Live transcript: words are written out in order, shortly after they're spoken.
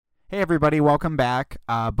Hey everybody, welcome back.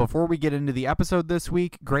 Before we get into the episode this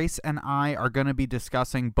week, Grace and I are going to be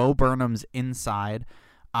discussing Bo Burnham's Inside.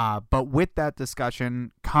 But with that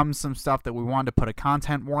discussion comes some stuff that we wanted to put a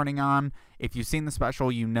content warning on. If you've seen the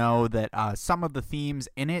special, you know that some of the themes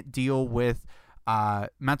in it deal with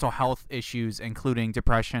mental health issues, including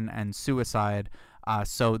depression and suicide.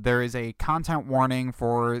 So there is a content warning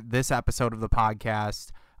for this episode of the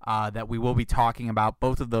podcast that we will be talking about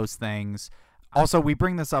both of those things. Also, we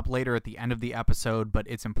bring this up later at the end of the episode, but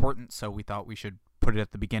it's important, so we thought we should put it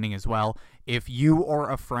at the beginning as well. If you or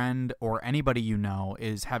a friend or anybody you know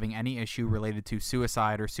is having any issue related to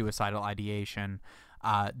suicide or suicidal ideation,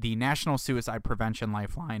 the National Suicide Prevention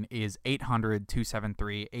Lifeline is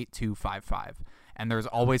 800-273-8255. And there's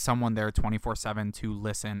always someone there 24/7 to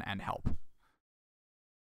listen and help.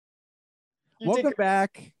 Welcome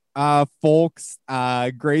back. Folks,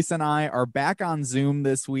 Grace and I are back on Zoom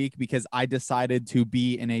this week because I decided to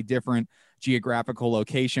be in a different geographical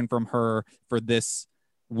location from her for this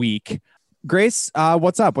week. Grace,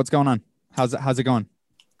 what's up? What's going on? How's it going?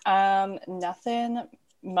 Nothing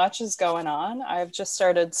much is going on. I've just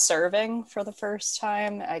started serving for the first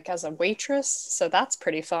time, like as a waitress, so that's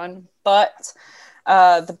pretty fun. But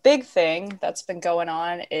the big thing that's been going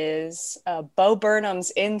on is Bo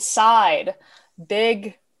Burnham's Inside.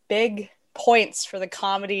 Big points for the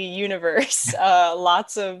comedy universe.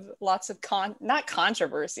 Lots of not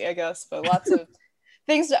controversy, I guess, but lots of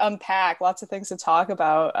things to unpack, lots of things to talk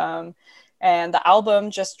about. And the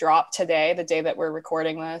album just dropped today, the day that we're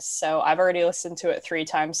recording this. So I've already listened to it 3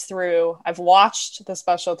 times through. I've watched the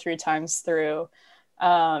special 3 times through.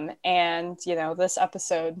 And this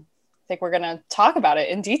episode, I think we're going to talk about it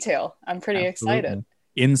in detail. I'm pretty excited.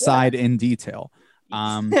 Inside in detail.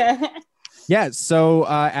 Yeah, so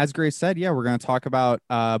as Grace said, we're going to talk about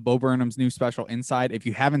Bo Burnham's new special, Inside. If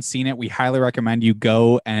you haven't seen it, we highly recommend you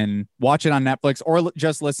go and watch it on Netflix or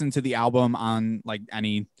just listen to the album on like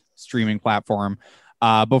any streaming platform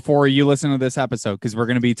before you listen to this episode, because we're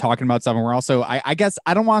going to be talking about stuff. And we're also, I guess,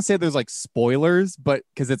 I don't want to say there's like spoilers, but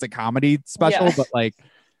because it's a comedy special, but like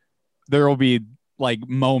there will be like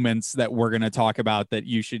moments that we're going to talk about that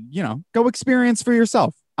you should, go experience for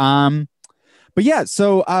yourself. But yeah,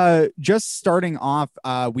 so just starting off,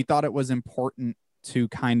 we thought it was important to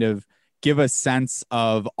kind of give a sense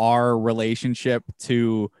of our relationship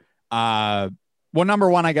to, number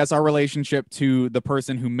one, I guess, our relationship to the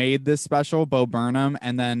person who made this special, Bo Burnham,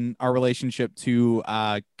 and then our relationship to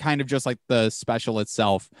kind of just like the special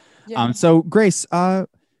itself. Yeah. So Grace, what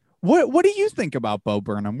do you think about Bo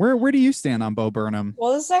Burnham? Where do you stand on Bo Burnham?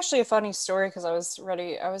 Well, this is actually a funny story because I was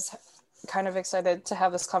kind of excited to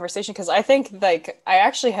have this conversation because I think I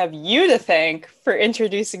actually have you to thank for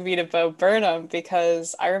introducing me to Bo Burnham,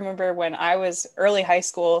 because I remember when I was early high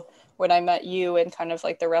school when I met you and kind of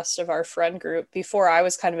like the rest of our friend group, before I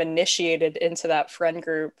was kind of initiated into that friend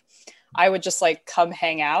group, I would just like come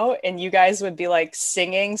hang out and you guys would be like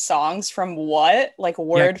singing songs from What, like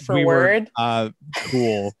word for word.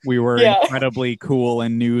 Cool. We were incredibly cool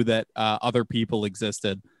and knew that other people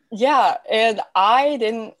existed. Yeah, and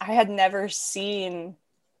I had never seen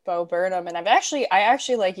Bo Burnham, and I actually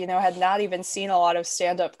had not even seen a lot of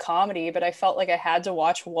stand-up comedy, but I felt like I had to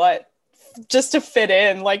watch What just to fit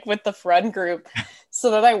in like with the friend group.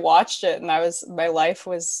 So then I watched it and my life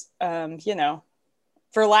was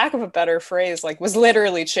for lack of a better phrase, like was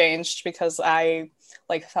literally changed because I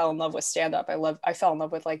like fell in love with stand-up. I fell in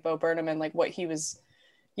love with like Bo Burnham and like what he was,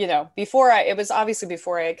 before I had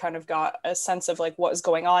kind of got a sense of like what was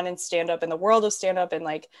going on in stand-up, in the world of stand-up, and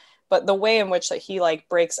like, but the way in which that he like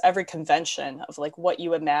breaks every convention of like what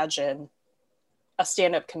you imagine a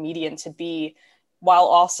stand-up comedian to be, while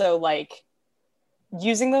also like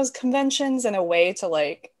using those conventions in a way to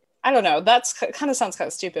like, I don't know, that's kind of sounds kind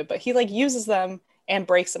of stupid, but he like uses them and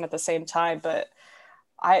breaks them at the same time. But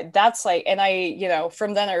from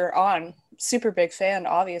then on, super big fan,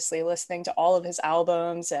 obviously, listening to all of his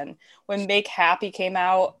albums. And when Make Happy came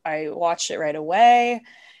out, I watched it right away.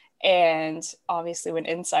 And obviously when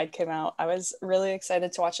Inside came out, I was really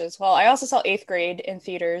excited to watch it as well. I also saw 8th Grade in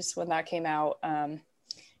theaters when that came out.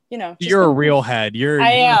 You're a real head. You're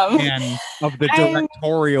a fan of the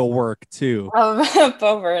directorial work too.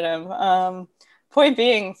 Bo Burnham. Point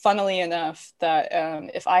being, funnily enough, that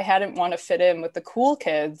if I hadn't want to fit in with the cool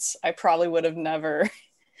kids, I probably would have never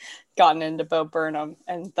gotten into Bo Burnham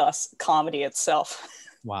and thus comedy itself.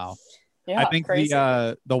 Wow. Yeah, I think crazy.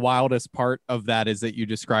 the wildest part of that is that you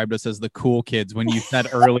described us as the cool kids when you said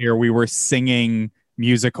earlier we were singing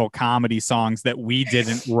musical comedy songs that we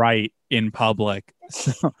didn't write in public.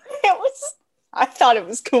 So I thought it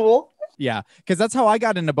was cool. Yeah, because that's how I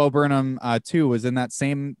got into Bo Burnham too, was in that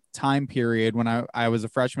same time period when I was a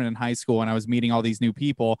freshman in high school and I was meeting all these new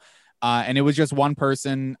people. And it was just one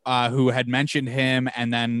person who had mentioned him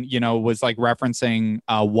and then, was like referencing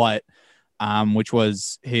What, which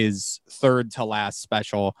was his third to last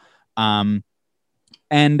special. Yeah,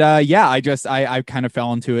 I kind of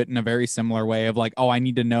fell into it in a very similar way of like, oh, I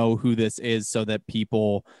need to know who this is so that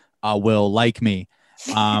people will like me.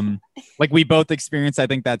 Like we both experienced, I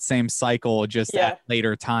think, that same cycle just at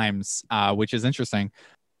later times, which is interesting.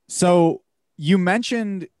 So you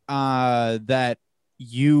mentioned that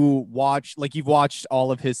you've watched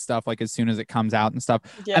all of his stuff like as soon as it comes out and stuff.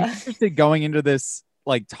 Yeah. I'm interested going into this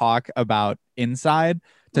like talk about Inside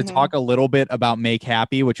to talk a little bit about Make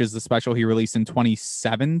Happy, which is the special he released in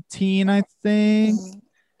 2017, I think.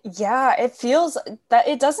 Yeah, it feels that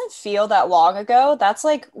it doesn't feel that long ago. That's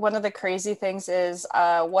like one of the crazy things is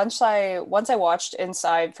once I watched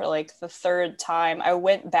Inside for like the third time, I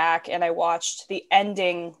went back and I watched the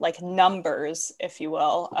ending like numbers, if you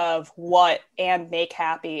will, of What and Make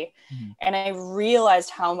Happy. And I realized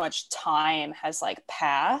how much time has like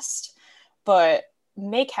passed, but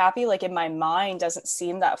Make Happy, like in my mind, doesn't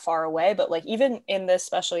seem that far away. But like even in this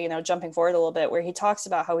special, jumping forward a little bit, where he talks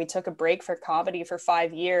about how he took a break for comedy for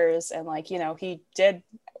 5 years, and like he did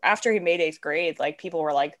after he made 8th grade, like people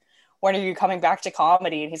were like, when are you coming back to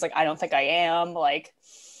comedy? And he's like, I don't think I am, like,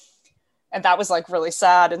 and that was like really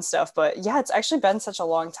sad and stuff. But yeah, it's actually been such a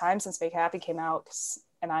long time since Make Happy came out,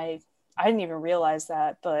 and I didn't even realize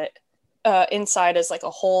that. But Inside is like a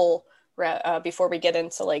whole, before we get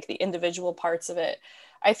into like the individual parts of it,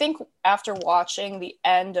 I think after watching the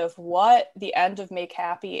end of What, the end of Make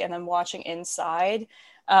Happy, and then watching Inside,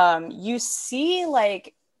 you see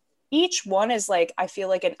like each one is like, I feel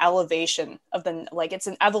like an elevation of like it's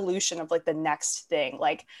an evolution of like the next thing.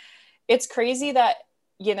 Like it's crazy that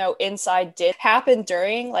Inside did happen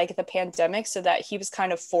during like the pandemic, so that he was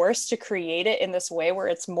kind of forced to create it in this way where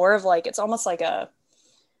it's more of like, it's almost like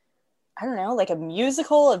I don't know, like a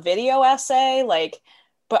musical, a video essay, like,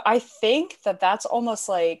 but I think that that's almost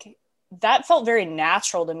like, that felt very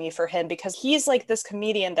natural to me for him, because he's like this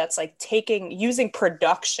comedian that's like using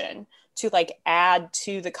production to like add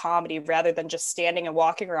to the comedy rather than just standing and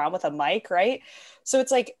walking around with a mic, right? So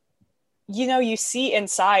it's like, you see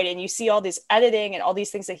Inside and you see all this editing and all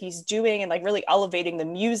these things that he's doing and like really elevating the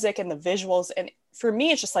music and the visuals. And for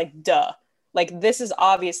me, it's just like, duh. Like, this is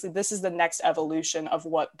the next evolution of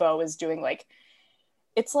what Bo is doing. Like,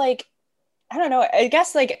 it's like, I don't know, I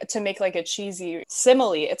guess like to make like a cheesy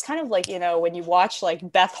simile, it's kind of like, when you watch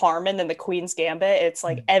like Beth Harmon and the Queen's Gambit, it's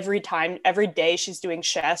like every day she's doing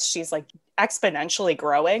chess, she's like exponentially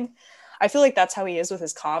growing. I feel like that's how he is with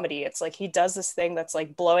his comedy. It's like he does this thing that's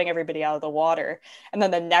like blowing everybody out of the water, and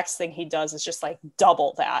then the next thing he does is just like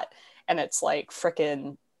double that. And it's like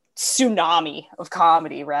freaking tsunami of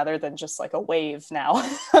comedy rather than just like a wave now.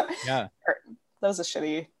 Yeah. That was a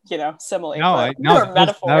shitty, simile.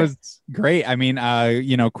 Metaphor. That was great. I mean,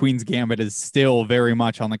 Queen's Gambit is still very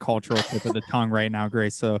much on the cultural tip of the tongue right now,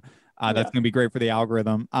 Grace. So that's going to be great for the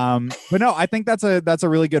algorithm. But no, I think that's a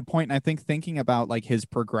really good point. And I think thinking about like his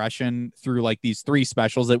progression through like these 3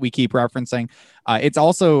 specials that we keep referencing, it's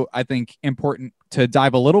also, I think, important to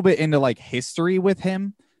dive a little bit into like history with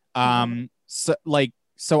him.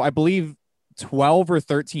 So I believe 12 or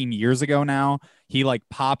 13 years ago now, he like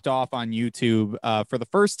popped off on YouTube for the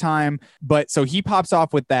first time. But so he pops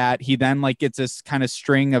off with that. He then like gets this kind of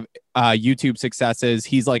string of YouTube successes.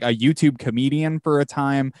 He's like a YouTube comedian for a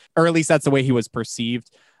time, or at least that's the way he was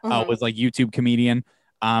perceived, was like YouTube comedian.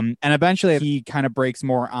 And eventually he kind of breaks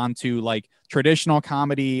more onto like traditional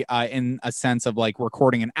comedy in a sense of like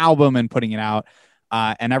recording an album and putting it out.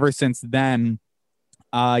 And ever since then,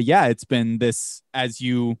 it's been this, as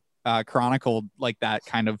you chronicled, like that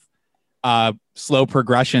kind of slow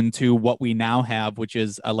progression to what we now have, which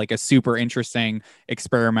is like a super interesting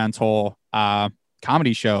experimental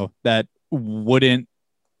comedy show that wouldn't,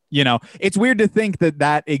 it's weird to think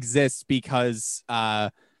that exists because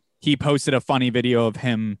he posted a funny video of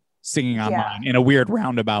him singing online in a weird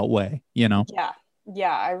roundabout way,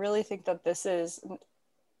 Yeah, I really think that this is,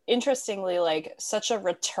 interestingly, like such a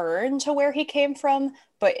return to where he came from,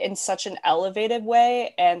 but in such an elevated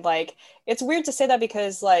way. And like, it's weird to say that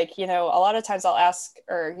because like, a lot of times I'll ask,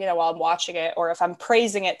 or, while I'm watching it, or if I'm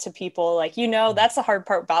praising it to people, like, that's the hard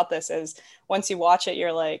part about this is once you watch it,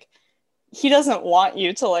 you're like, he doesn't want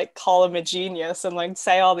you to like call him a genius and like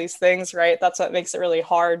say all these things, right? That's what makes it really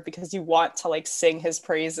hard, because you want to like sing his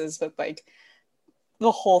praises, but like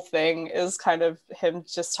the whole thing is kind of him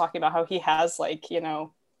just talking about how he has like,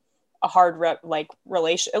 a hard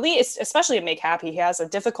relation, at least especially in Make Happy. He has a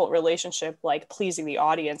difficult relationship like pleasing the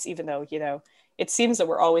audience, even though, you know, it seems that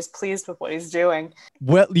we're always pleased with what he's doing.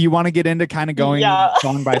 Well, you want to get into kind of going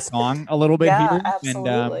song by song a little bit yeah, here?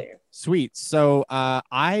 Absolutely. And sweet. So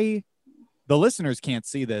the listeners can't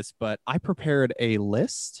see this, but I prepared a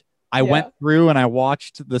list. I went through and I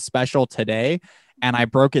watched the special today, and I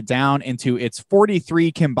broke it down into its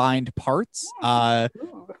 43 combined parts.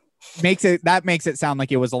 Makes it sound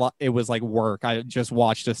like it was a lot. It was like work. I just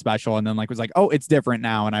watched a special and then like was like, oh, it's different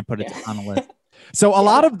now, and I put it on a list. So a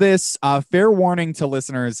lot of this, fair warning to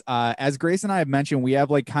listeners, as Grace and I have mentioned, we have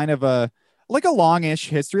like kind of a longish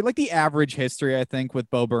history, like the average history, I think, with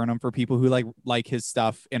Bo Burnham for people who like his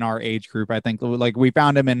stuff in our age group. I think like we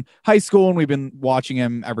found him in high school and we've been watching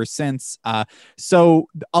him ever since. So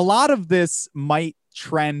a lot of this might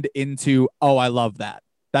trend into, oh, I love that.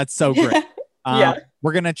 That's so great.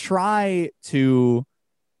 We're going to try to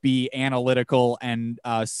be analytical and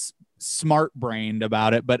smart brained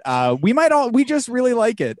about it, but we just really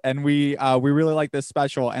like it, and we really like this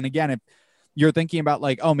special. And again, if you're thinking about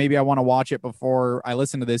like, oh, maybe I want to watch it before I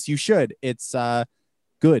listen to this, you should. It's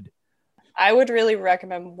good. I would really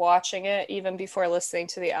recommend watching it even before listening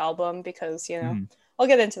to the album, because, you know, I'll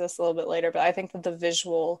get into this a little bit later, but I think that the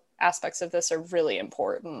visual aspects of this are really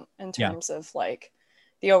important in terms of like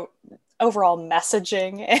the overall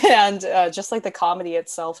messaging, and just like the comedy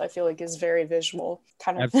itself, I feel like is very visual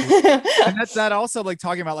kind of. And that's that also, like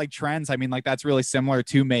talking about like trends. I mean, like that's really similar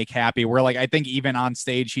to Make Happy, where like I think even on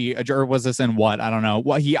stage or was this in what? I don't know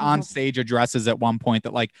what he on stage addresses at one point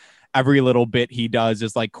that like every little bit he does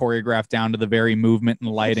is like choreographed down to the very movement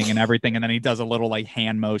and lighting and everything, and then he does a little like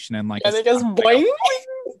hand motion and like it goes boing.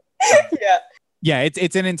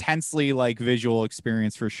 It's an intensely like visual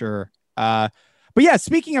experience for sure. But yeah,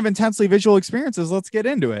 speaking of intensely visual experiences, let's get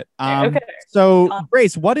into it. So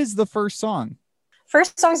Grace, what is the first song?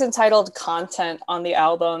 First song is entitled Content on the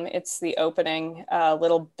album. It's the opening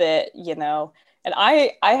little bit, you know, and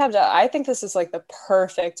I think this is like the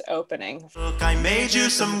perfect opening. Look, I made you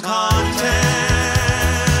some content.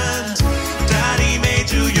 Daddy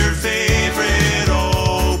made you your favorite,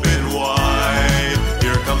 open wide.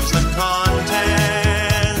 Here comes the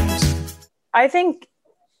content. I think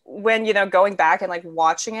when, you know, going back and like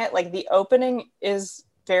watching it, like the opening is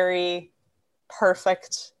very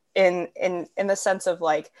perfect in the sense of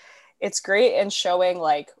like, it's great in showing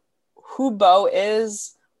like who Bo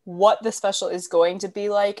is, what the special is going to be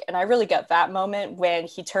like. And I really get that moment when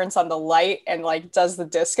he turns on the light and like does the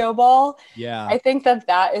disco ball. Yeah. I think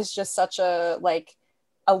that is just such a like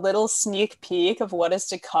a little sneak peek of what is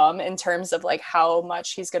to come in terms of like how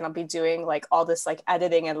much he's going to be doing like all this like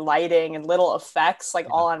editing and lighting and little effects like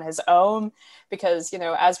all on his own, because, you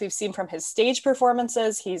know, as we've seen from his stage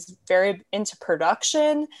performances, he's very into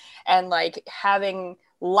production and like having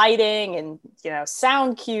lighting and, you know,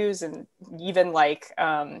 sound cues and even like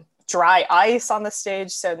dry ice on the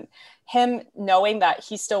stage. So him knowing that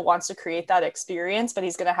he still wants to create that experience, but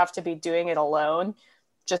he's going to have to be doing it alone.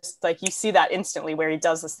 Just like you see that instantly where he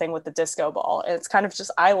does this thing with the disco ball, and it's kind of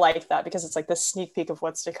just, I like that because it's like this sneak peek of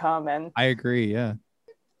what's to come. And I agree. Yeah,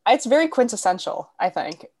 it's very quintessential, I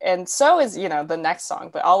think. And so is, you know, the next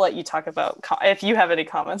song, but I'll let you talk about if you have any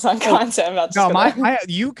comments on content about no,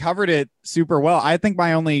 you covered it super well. I think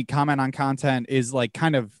my only comment on content is like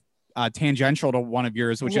kind of tangential to one of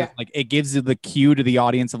yours, which is like, it gives you the cue to the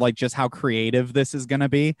audience of like just how creative this is going to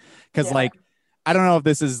be. Cause like, I don't know if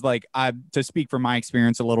this is like, to speak from my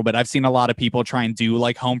experience a little bit, I've seen a lot of people try and do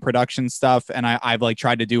like home production stuff. And I've like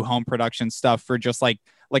tried to do home production stuff for just like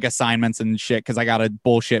assignments and shit, because I got a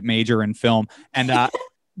bullshit major in film. And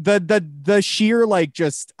the sheer like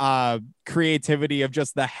just creativity of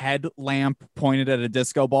just the headlamp pointed at a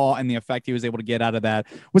disco ball and the effect he was able to get out of that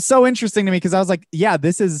was so interesting to me, because I was like, yeah,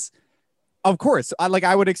 this is, of course,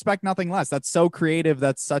 I would expect nothing less. That's so creative.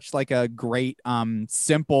 That's such like a great,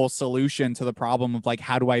 simple solution to the problem of like,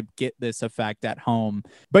 how do I get this effect at home?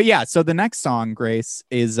 But yeah, so the next song, Grace,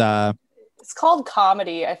 is it's called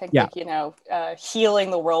Comedy. I think like, you know, healing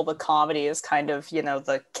the world with comedy is kind of, you know,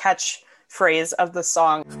 the catchphrase of the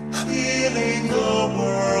song. Healing the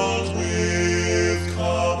world with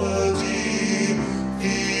comedy,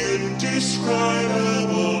 the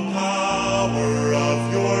indescribable power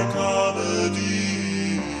of your comedy.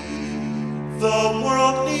 The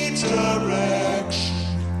world needs direction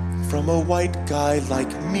from a white guy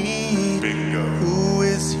like me. Bingo. Who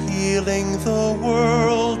is healing the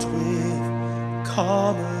world with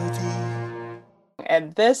comedy.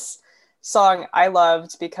 And this song I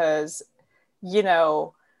loved because, you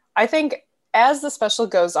know, I think as the special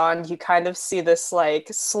goes on, you kind of see this like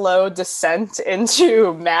slow descent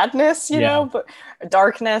into madness, you know, but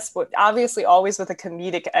darkness, but obviously always with a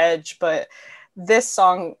comedic edge. But this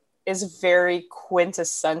song is very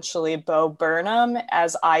quintessentially Bo Burnham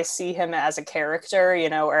as I see him as a character, you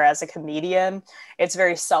know, or as a comedian. It's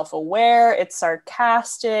very self-aware, it's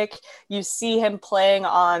sarcastic. You see him playing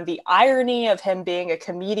on the irony of him being a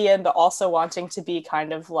comedian, but also wanting to be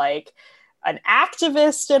kind of like an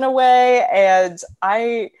activist in a way. And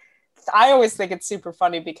I always think it's super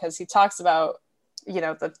funny because he talks about, you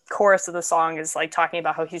know, the chorus of the song is like talking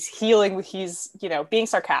about how he's you know, being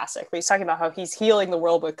sarcastic, but he's talking about how he's healing the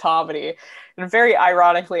world with comedy. And very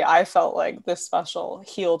ironically, I felt like this special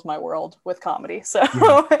healed my world with comedy. So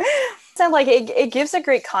so like it gives a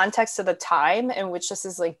great context to the time in which this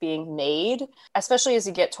is like being made, especially as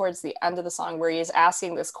you get towards the end of the song where he's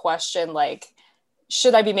asking this question like,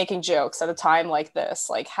 should I be making jokes at a time like this?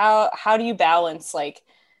 Like, how do you balance like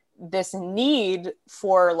this need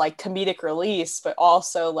for like comedic release, but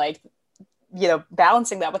also like, you know,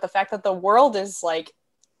 balancing that with the fact that the world is like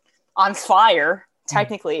on fire,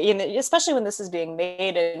 technically, and especially when this is being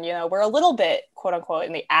made, and you know, we're a little bit quote unquote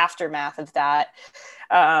in the aftermath of that.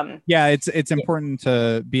 It's important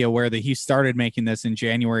to be aware that he started making this in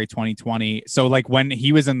January 2020. So like when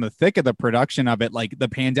he was in the thick of the production of it, like the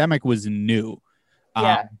pandemic was new.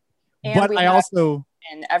 And but I also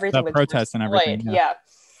and everything the protests and everything.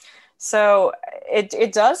 So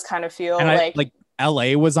it does kind of feel like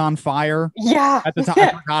LA was on fire. Yeah. At the time,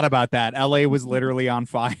 I forgot about that. LA was literally on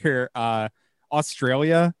fire.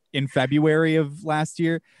 Australia in February of last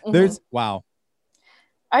year. Wow.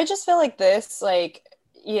 I just feel like this, like,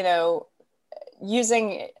 you know,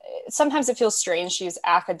 sometimes it feels strange to use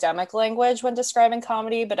academic language when describing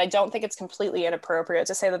comedy, but I don't think it's completely inappropriate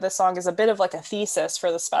to say that this song is a bit of like a thesis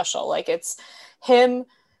for the special. Like it's him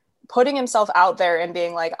putting himself out there and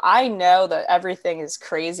being like, I know that everything is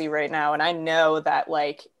crazy right now. And I know that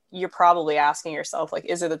like, you're probably asking yourself, like,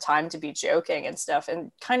 is it a time to be joking and stuff?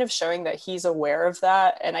 And kind of showing that he's aware of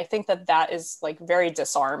that. And I think that that is like very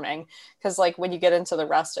disarming because like when you get into the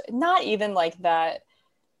rest, not even like that,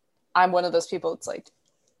 I'm one of those people, it's like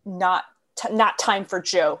not time for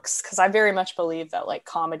jokes, because I very much believe that like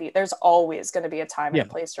comedy, there's always going to be a time and a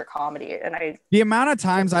place for comedy. And the amount of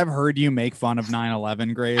times I've heard you make fun of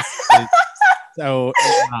 9/11, Grace, so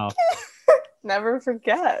wow. Never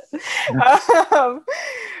forget.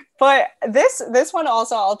 But this one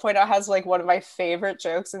also, I'll point out, has like one of my favorite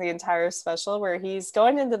jokes in the entire special, where he's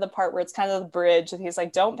going into the part where it's kind of the bridge and he's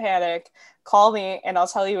like, don't panic, call me and I'll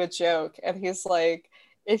tell you a joke. And he's like,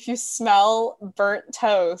 if you smell burnt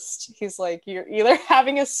toast, he's like, you're either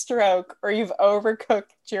having a stroke or you've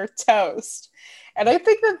overcooked your toast. And I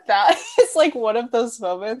think that is like one of those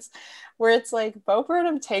moments where it's like Bo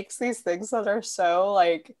Burnham takes these things that are so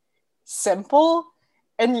like simple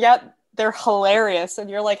and yet they're hilarious, and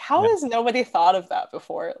you're like, how has nobody thought of that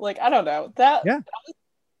before? Like, I don't know, that was my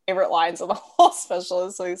favorite lines of the whole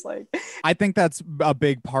special. So he's like, I think that's a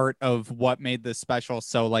big part of what made this special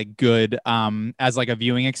so like good as like a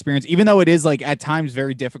viewing experience, even though it is like at times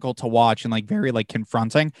very difficult to watch and like very like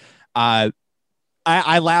confronting. I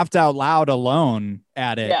laughed out loud alone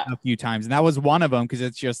at it a few times, and that was one of them, because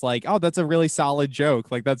it's just like, oh, that's a really solid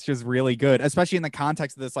joke, like that's just really good, especially in the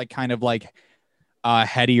context of this like kind of like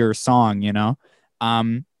headier song, you know.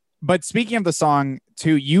 But speaking of the song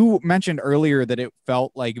too, you mentioned earlier that it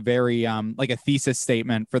felt like very like a thesis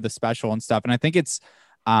statement for the special and stuff, and I think it's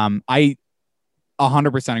I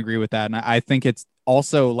 100% agree with that, and I think it's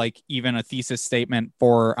also like even a thesis statement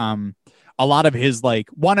for a lot of his like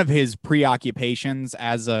one of his preoccupations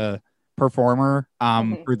as a performer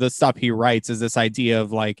for the stuff he writes is this idea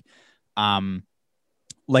of like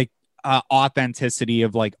authenticity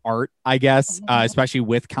of like art, I guess, especially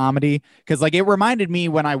with comedy, because like it reminded me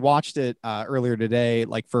when I watched it earlier today,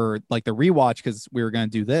 like for like the rewatch, because we were going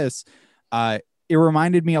to do this, it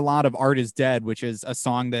reminded me a lot of Art Is Dead, which is a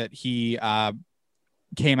song that he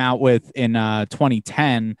came out with in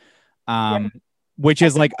 2010, which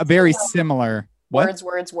is like a very similar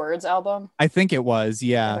Words album. I think it was,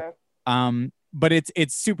 but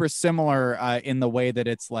it's super similar in the way that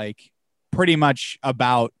it's like pretty much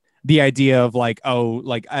about the idea of like, oh,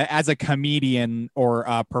 like as a comedian or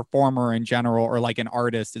a performer in general, or like an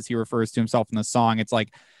artist, as he refers to himself in the song, it's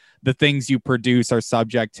like the things you produce are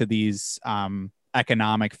subject to these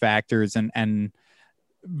economic factors and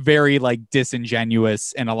very like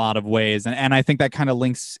disingenuous in a lot of ways. And I think that kind of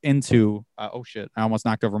links into, oh shit, I almost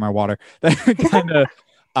knocked over my water. That kind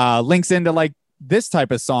of links into like this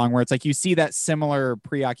type of song where it's like, you see that similar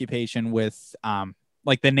preoccupation with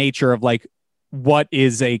like the nature of like what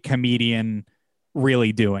is a comedian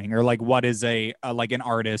really doing, or like what is a like an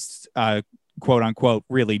artist quote unquote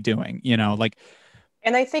really doing, you know, like.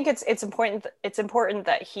 And I think it's important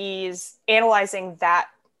that he's analyzing that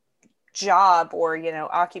job or, you know,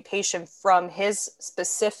 occupation from his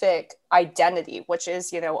specific identity, which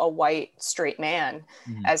is, you know, a white straight man,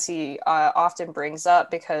 as he often brings up,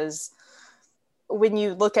 because when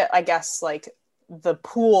you look at, I guess, like the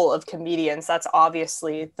pool of comedians, that's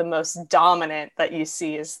obviously the most dominant that you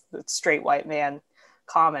see is the straight white man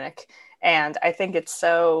comic. And I think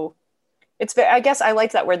I guess I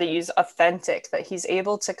like that word they use, authentic, that he's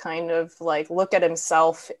able to kind of like look at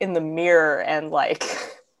himself in the mirror and like,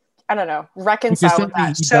 I don't know, reconcile with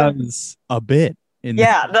that. He does a bit in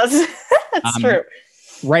that's true.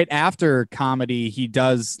 Right after comedy, he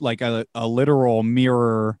does like a literal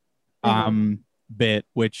mirror bit,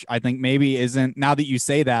 which I think maybe isn't, now that you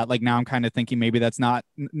say that, like now I'm kind of thinking maybe that's not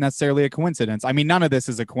necessarily a coincidence. I mean, none of this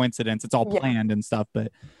is a coincidence. It's all planned and stuff,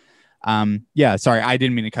 but sorry, I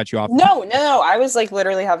didn't mean to cut you off. No, I was like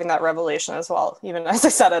literally having that revelation as well, even as I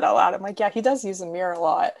said it out loud. I'm like, yeah, he does use a mirror a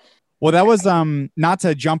lot. Well, that was not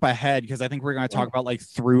to jump ahead, because I think we're going to talk about like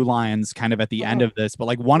through lines kind of at the end of this, but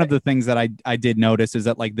like one of the things that I did notice is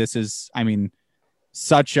that like this is, I mean,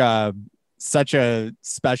 such a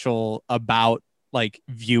special about like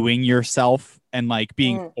viewing yourself and like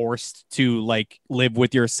being forced to like live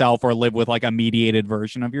with yourself or live with like a mediated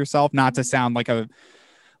version of yourself, not to sound like a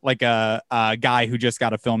guy who just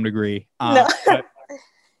got a film degree. No.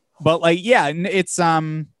 but like, yeah, it's,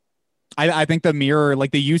 I think the mirror,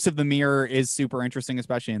 like the use of the mirror is super interesting,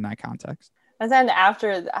 especially in that context. And then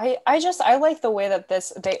after, I like the way that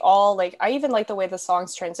they all like, I even like the way the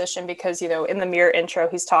songs transition, because, you know, in the mirror intro,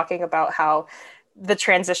 he's talking about how the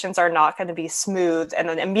transitions are not going to be smooth, and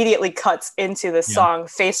then immediately cuts into the song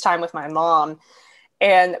FaceTime with my mom.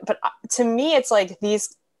 But to me, it's like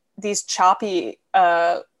these choppy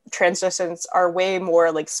transitions are way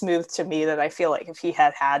more like smooth to me than I feel like if he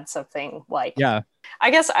had something like,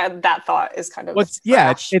 I guess that thought is kind of it's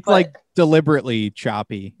like deliberately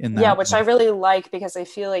choppy in that which I really like, because I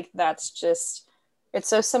feel like that's just, it's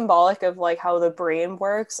so symbolic of like how the brain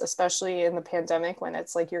works, especially in the pandemic, when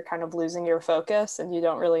it's like you're kind of losing your focus and you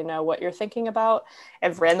don't really know what you're thinking about,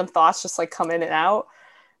 and random thoughts just like come in and out.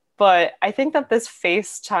 But I think that this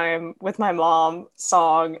FaceTime with my mom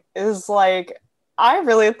song is like, I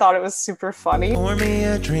really thought it was super funny. Pour me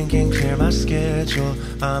a drink and clear my schedule.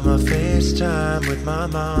 I'm a FaceTime with my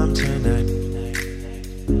mom tonight.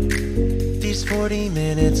 These 40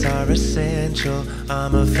 minutes are essential.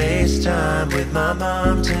 I'm a FaceTime with my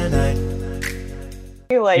mom tonight.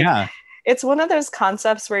 Like, it's one of those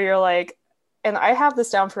concepts where you're like, and I have this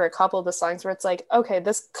down for a couple of the songs where it's like, okay,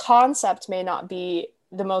 this concept may not be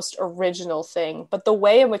the most original thing, but the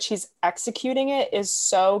way in which he's executing it is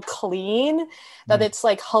so clean that it's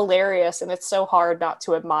like hilarious, and it's so hard not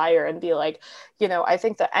to admire and be like, you know, I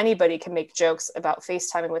think that anybody can make jokes about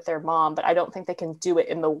FaceTiming with their mom, but I don't think they can do it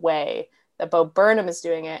in the way that Bo Burnham is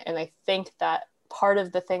doing it. And I think that part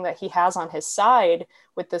of the thing that he has on his side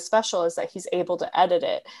with this special is that he's able to edit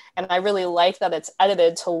it, and I really like that it's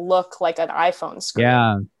edited to look like an iPhone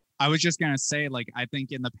screen. I was just going to say, like, I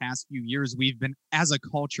think in the past few years, as a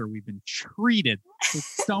culture, we've been treated with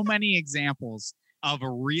so many examples of a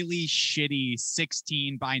really shitty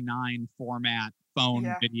 16:9 format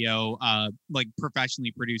phone video, like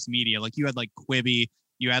professionally produced media. Like you had like Quibi,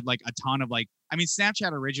 you had like a ton of like, I mean,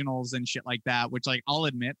 Snapchat originals and shit like that, which like, I'll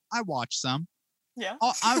admit, I watched some. Yeah.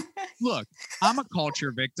 Look, I'm a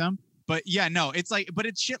culture victim. But yeah, no, it's like, but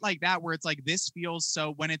it's shit like that where it's like, this feels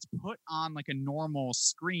so, when it's put on like a normal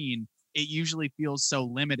screen, it usually feels so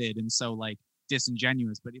limited and so like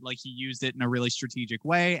disingenuous, but like he used it in a really strategic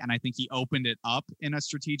way. And I think he opened it up in a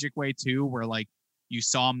strategic way too, where like you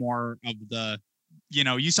saw more of the, you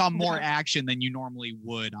know, you saw more action than you normally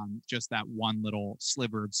would on just that one little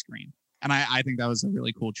sliver of screen. And I think that was a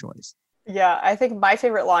really cool choice. Yeah, I think my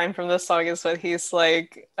favorite line from this song is when he's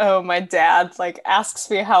like, oh, my dad like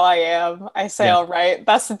asks me how I am. I say, all right.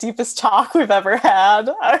 That's the deepest talk we've ever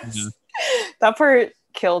had. That part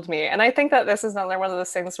killed me. And I think that this is another one of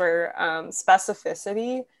those things where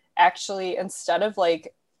specificity actually, instead of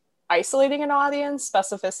like isolating an audience,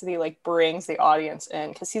 specificity like brings the audience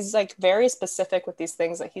in, because he's like very specific with these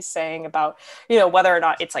things that he's saying about, you know, whether or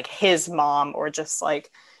not it's like his mom or just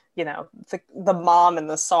like, you know, the mom in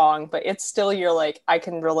the song, but it's still, you're like, I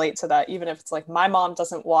can relate to that, even if it's like my mom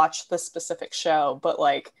doesn't watch this specific show, but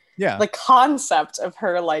like the concept of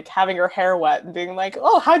her like having her hair wet and being like,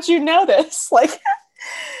 oh, how'd you know this? Like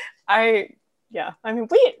I mean,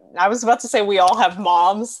 I was about to say we all have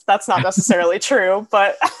moms. That's not necessarily true,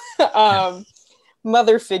 but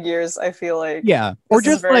mother figures, I feel like. Yeah. Or This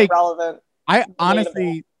is just very like, relevant. I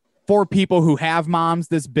honestly, for people who have moms,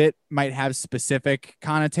 this bit might have specific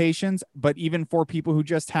connotations, but even for people who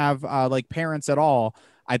just have like parents at all,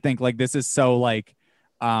 I think like this is so like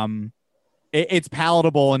it's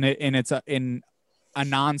palatable and it's in a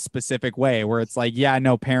non-specific way where it's like, yeah,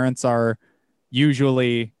 no, parents are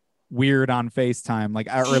usually weird on FaceTime, like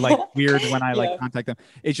or like weird when I like contact them.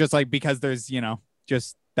 It's just like because there's, you know,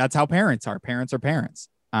 just that's how parents are. Parents are parents.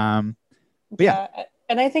 But yeah.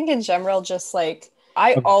 And I think in general, just like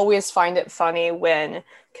I always find it funny when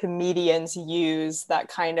comedians use that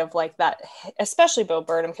kind of like that, especially Bo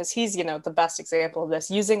Burnham, because he's, you know, the best example of this,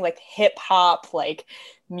 using like hip hop, like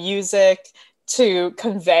music to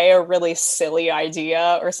convey a really silly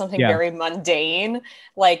idea or something very mundane.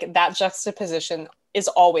 Like that juxtaposition is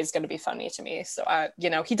always going to be funny to me. So, you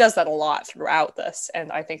know, he does that a lot throughout this.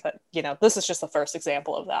 And I think that, you know, this is just the first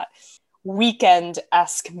example of that.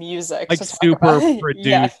 Weekend-esque music, like super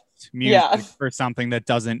produced music for something that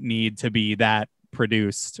doesn't need to be that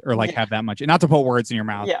produced or like have that much, not to put words in your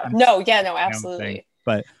mouth. No, absolutely.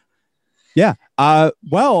 But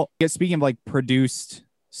well, speaking of like produced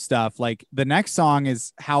stuff, like the next song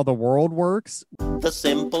is How the World Works. The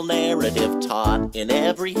simple narrative taught in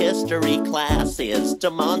every history class is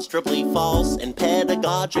demonstrably false and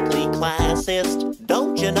pedagogically classist.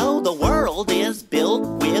 Don't you know the world is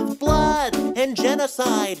built with blood and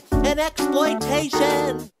genocide and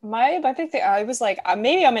exploitation? I think that I was like,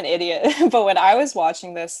 maybe I'm an idiot, but when I was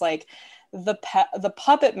watching this, like the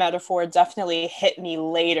puppet metaphor definitely hit me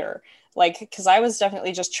later. Like, because I was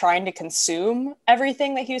definitely just trying to consume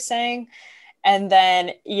everything that he was saying. And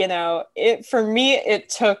then, you know, for me, it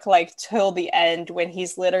took like till the end when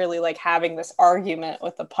he's literally like having this argument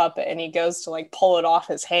with the puppet and he goes to like pull it off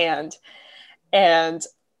his hand. And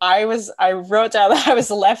I wrote down that I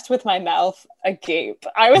was left with my mouth agape.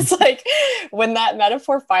 I was like, when that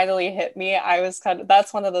metaphor finally hit me, I was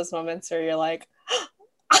that's one of those moments where you're like,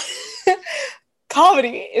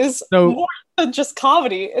 comedy is more than just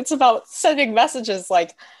comedy. It's about sending messages.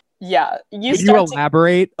 Like, Could you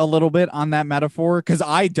elaborate a little bit on that metaphor? Because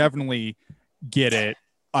I definitely get it,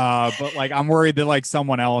 but like I'm worried that like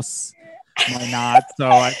someone else might not. So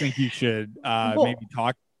I think you should maybe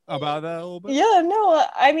talk about that a little bit. Yeah, no,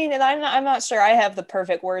 I mean, and I'm not sure I have the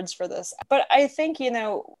perfect words for this, but I think, you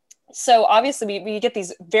know, so obviously we get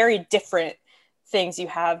these very different things. You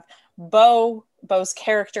have Bo's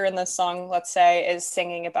character in this song, let's say, is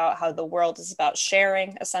singing about how the world is about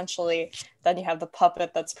sharing, essentially. Then you have the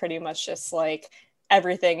puppet that's pretty much just like,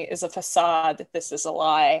 everything is a facade, this is a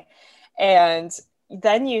lie. And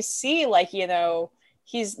then you see, like, you know,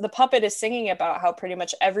 the puppet is singing about how pretty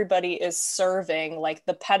much everybody is serving like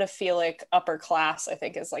the pedophilic upper class, I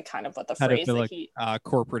think is like kind of what the phrase that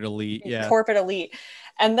corporate elite. Corporate elite.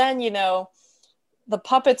 And then, you know, the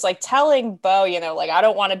puppet's like telling Bo, you know, like, I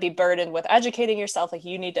don't want to be burdened with educating yourself. Like,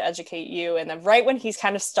 you need to educate you. And then right when he's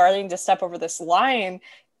kind of starting to step over this line,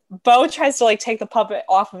 Bo tries to like take the puppet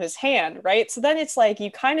off of his hand. Right. So then it's like,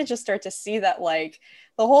 you kind of just start to see that like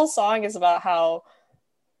the whole song is about how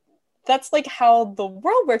that's like how the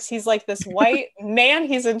world works. He's like this white man.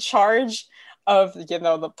 He's in charge of, you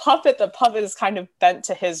know, the puppet is kind of bent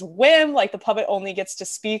to his whim. Like the puppet only gets to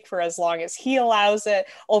speak for as long as he allows it,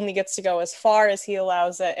 only gets to go as far as he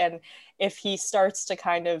allows it. And if he starts to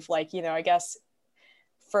kind of like, you know, I guess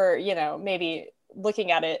for, you know, maybe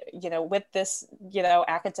looking at it, you know, with this, you know,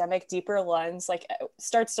 academic deeper lens, like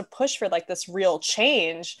starts to push for like this real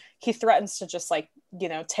change, he threatens to just like, you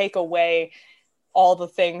know, take away all the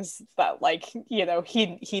things that like, you know,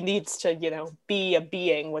 he needs to, you know, be a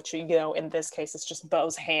being, which, you know, in this case it's just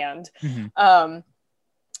Bo's hand. Mm-hmm.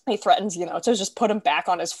 He threatens, you know, to just put him back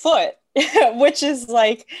on his foot, which is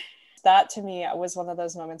like, that to me was one of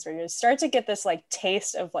those moments where you start to get this like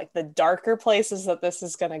taste of like the darker places that this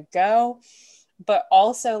is going to go, but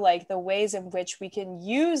also like the ways in which we can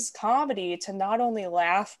use comedy to not only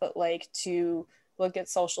laugh, but like to look at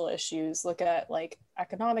social issues, look at like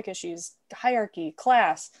economic issues, hierarchy,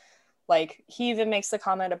 class. Like he even makes the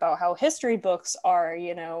comment about how history books are,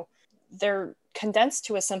 you know, they're condensed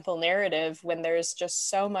to a simple narrative when there's just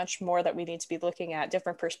so much more that we need to be looking at,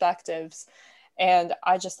 different perspectives. And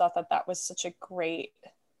I just thought that that was such a great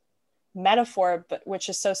metaphor, but which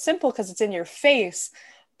is so simple because it's in your face.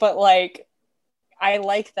 But like, I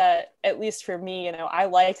like that, at least for me, you know, I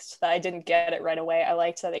liked that I didn't get it right away. I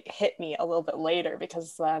liked that it hit me a little bit later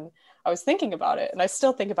because then I was thinking about it and I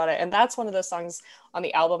still think about it. And that's one of those songs on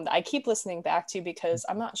the album that I keep listening back to because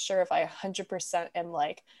I'm not sure if I 100% am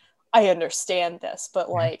like, I understand this,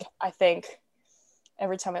 but like, I think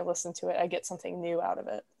every time I listen to it, I get something new out of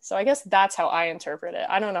it. So I guess that's how I interpret it.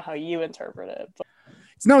 I don't know how you interpret it, but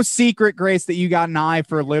It's no secret, Grace, that you got an eye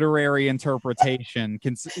for literary interpretation,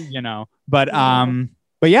 but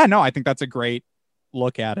yeah, no, I think that's a great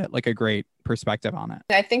look at it, like a great perspective on it.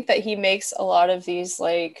 I think that he makes a lot of these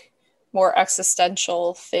like more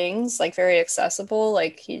existential things like very accessible.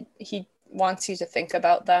 Like he wants you to think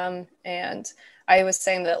about them. And I was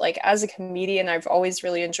saying that like as a comedian, I've always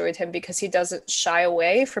really enjoyed him because he doesn't shy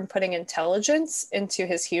away from putting intelligence into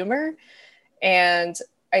his humor. And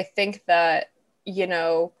I think that, you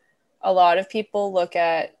know, a lot of people look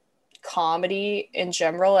at comedy in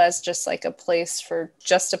general as just like a place for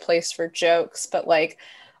jokes, but like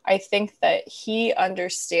I think that he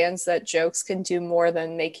understands that jokes can do more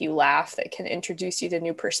than make you laugh. They can introduce you to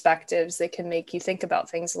new perspectives. They can make you think about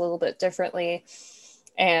things a little bit differently.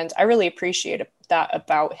 And I really appreciate that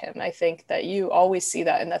about him. I think that you always see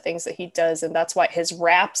that in the things that he does. And that's why his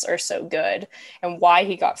raps are so good and why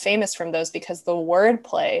he got famous from those, because the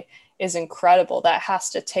wordplay is incredible. That has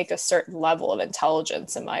to take a certain level of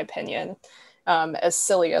intelligence, in my opinion. As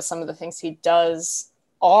silly as some of the things he does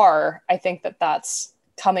are, I think that that's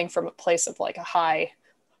coming from a place of like a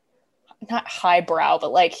not highbrow,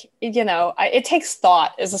 but like, you know, it takes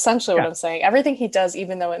thought is essentially what I'm saying. Everything he does,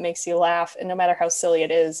 even though it makes you laugh, and no matter how silly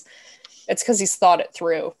it is, it's because he's thought it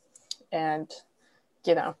through. And,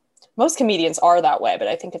 you know, most comedians are that way, but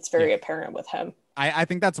I think it's very apparent with him. I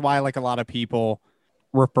think that's why like a lot of people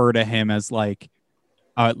refer to him as like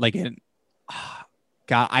an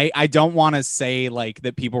God, I don't want to say like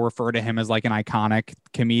that people refer to him as like an iconic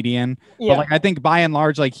comedian, but like I think by and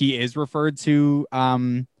large, like he is referred to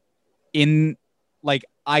in like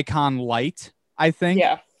icon light, I think.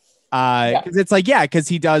 Because it's like, because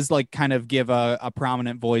he does like kind of give a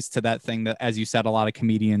prominent voice to that thing that, as you said, a lot of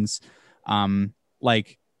comedians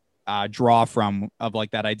draw from, of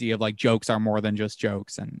like that idea of like jokes are more than just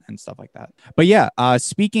jokes and stuff like that. But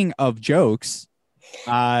speaking of jokes,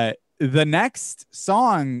 the next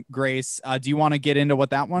song, Grace, do you want to get into what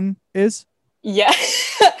that one is? Yeah.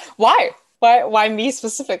 Why me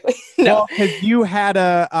specifically? No, because you had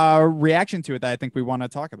a reaction to it that I think we want to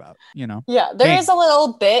talk about, you know? Yeah, there is a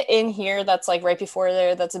little bit in here that's like right before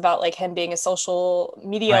there that's about like him being a social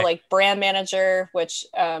media like brand manager, which,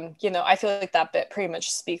 you know, I feel like that bit pretty much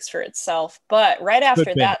speaks for itself. But right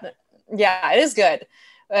after that, it is good.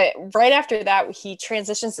 Right after that, he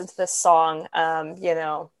transitions into this song, you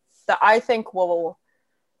know, that I think will,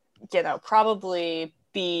 you know, probably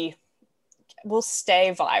will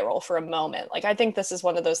stay viral for a moment. Like, I think this is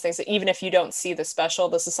one of those things that even if you don't see the special,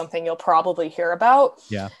 this is something you'll probably hear about.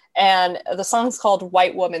 Yeah. And the song's called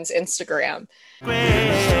White Woman's Instagram. White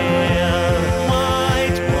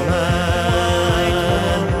woman,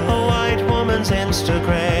 a white woman's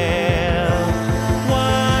Instagram.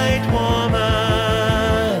 White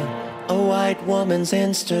woman, a white woman's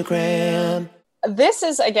Instagram. This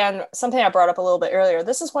is, again, something I brought up a little bit earlier.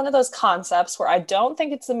 This is one of those concepts where I don't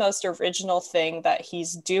think it's the most original thing that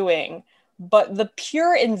he's doing, but the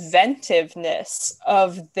pure inventiveness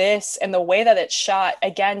of this and the way that it's shot,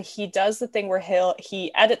 again, he does the thing where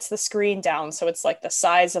he edits the screen down so it's like the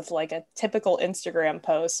size of like a typical Instagram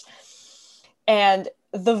post. And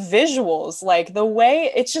the visuals, like the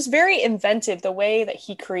way, it's just very inventive, the way that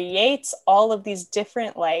he creates all of these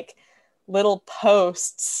different like little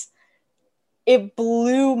posts. It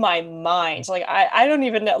blew my mind. Like, I don't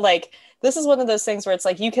even know, like, this is one of those things where it's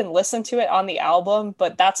like, you can listen to it on the album,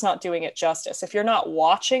 but that's not doing it justice. If you're not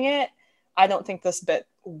watching it, I don't think this bit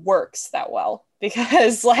works that well,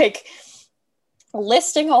 because like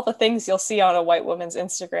listing all the things you'll see on a white woman's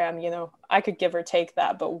Instagram, you know, I could give or take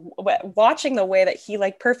that, but watching the way that he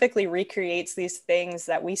like perfectly recreates these things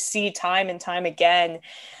that we see time and time again,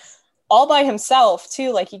 all by himself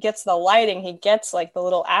too, like he gets the lighting, he gets like the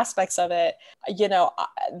little aspects of it, you know,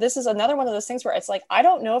 this is another one of those things where it's like, I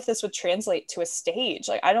don't know if this would translate to a stage.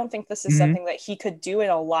 Like, I don't think this is something that he could do in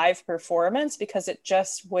a live performance because it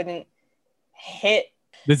just wouldn't hit.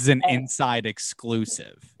 This is an inside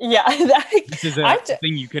exclusive. Yeah. This is a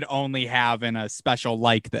thing you could only have in a special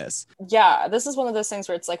like this. Yeah. This is one of those things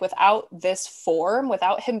where it's like, without this form,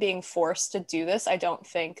 without him being forced to do this, I don't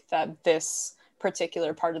think that this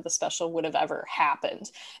particular part of the special would have ever happened.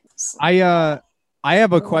 I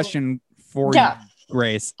have a question for you,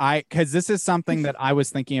 Grace. Because this is something that I was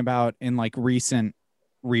thinking about in like recent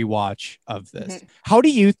rewatch of this. How do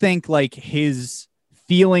you think like his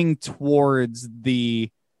feeling towards the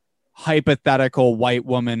hypothetical white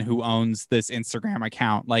woman who owns this Instagram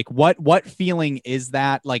account, like what feeling is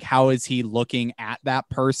that? Like, how is he looking at that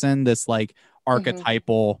person, this like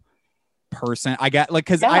archetypal person. I got like,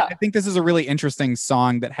 because Yeah. I think this is a really interesting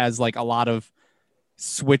song that has like a lot of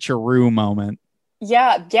switcheroo moment.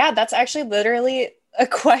 Yeah, that's actually literally a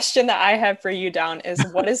question that I have for you, Down, is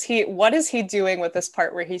what is he doing with this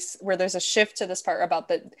part where there's a shift to this part about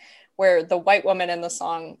where the white woman in the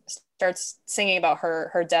song starts singing about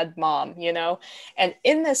her dead mom, you know? And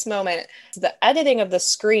in this moment, the editing of the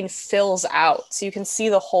screen fills out so you can see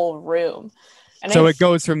the whole room. And So it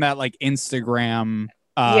goes from that like Instagram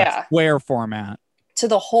square format to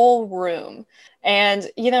the whole room. And,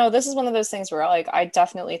 you know, this is one of those things where like I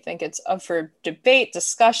definitely think it's up for debate,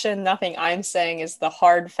 discussion. Nothing I'm saying is the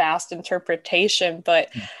hard, fast interpretation. But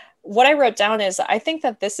what I wrote down is I think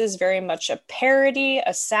that this is very much a parody,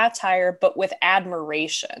 a satire, but with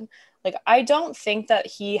admiration. Like, I don't think that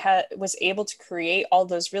he was able to create all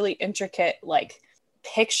those really intricate, like,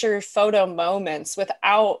 picture photo moments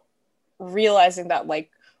without realizing that, like,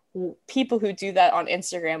 people who do that on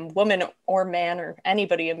Instagram, woman or man or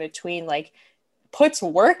anybody in between, like, puts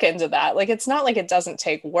work into that. Like, it's not like it doesn't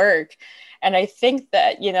take work. And I think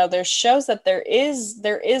that, you know, there shows that there is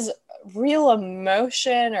real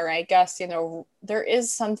emotion, or I guess, you know, there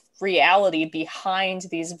is some reality behind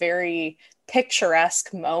these very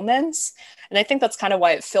picturesque moments. And I think that's kind of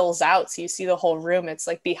why it fills out. So you see the whole room. It's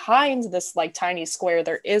like behind this like tiny square,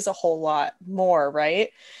 there is a whole lot more, right?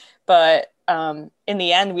 But in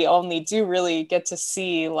the end, we only do really get to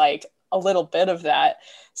see like a little bit of that.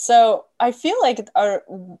 So I feel like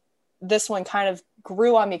this one kind of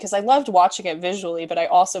grew on me because I loved watching it visually, but I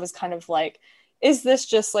also was kind of like, is this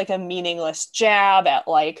just like a meaningless jab at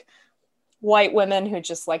like white women who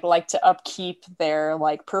just like to upkeep their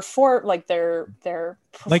like their like, is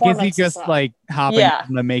he performances? just like hopping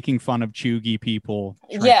on the making fun of chuggy people?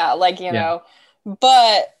 Yeah, like, you know,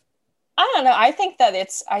 but I don't know. I think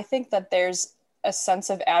that there's a sense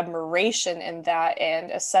of admiration in that and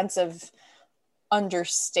a sense of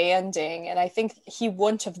understanding. And I think he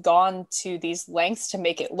wouldn't have gone to these lengths to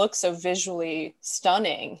make it look so visually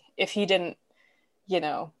stunning if he didn't, you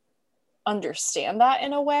know, understand that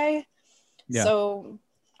in a way. Yeah. So,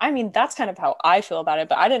 I mean, that's kind of how I feel about it.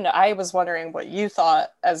 But I didn't know. I was wondering what you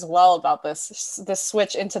thought as well about this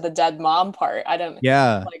switch into the dead mom part. I don't.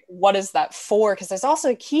 Yeah. Like, what is that for? Because there's also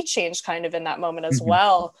a key change kind of in that moment as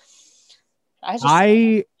well.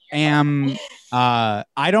 I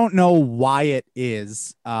don't know why it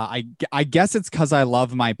is. I guess it's because I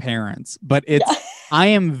love my parents, but I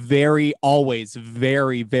am always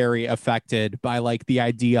very, very affected by like the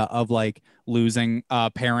idea of like losing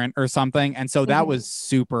a parent or something. And so that was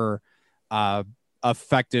super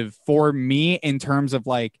effective for me in terms of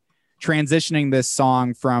like transitioning this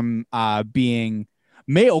song from being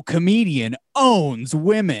male comedian owns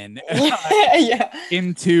women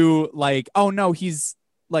into like, oh no, he's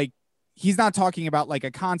not talking about like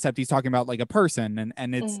a concept, he's talking about like a person.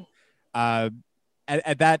 And it's at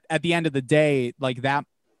the end of the day, like that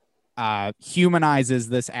humanizes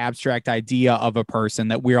this abstract idea of a person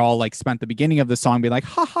that we're all like spent the beginning of the song being like,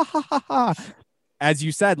 ha ha ha ha ha. As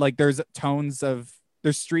you said, like there's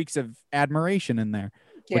streaks of admiration in there,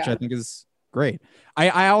 which I think is great.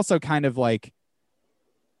 I also kind of like,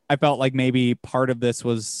 I felt like maybe part of this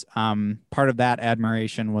was part of that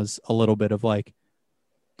admiration was a little bit of like,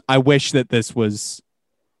 I wish that this was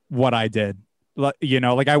what I did. You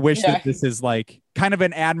know, like I wish that this is like kind of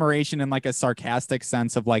an admiration in like a sarcastic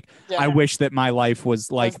sense of like, I wish that my life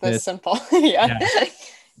was like this simple.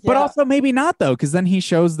 But also maybe not though, because then he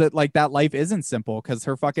shows that like that life isn't simple because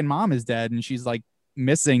her fucking mom is dead and she's like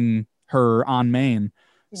missing her on Maine.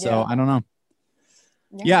 So I don't know.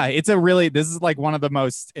 Yeah, this is like one of the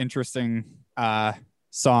most interesting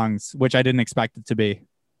songs, which I didn't expect it to be.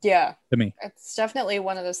 Yeah. To me. It's definitely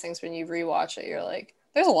one of those things when you rewatch it, you're like,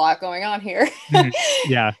 there's a lot going on here.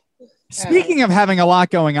 Yeah. Speaking of having a lot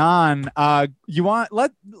going on,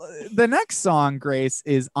 the next song, Grace,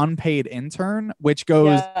 is Unpaid Intern, which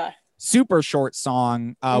goes super short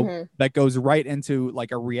song that goes right into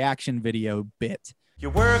like a reaction video bit. You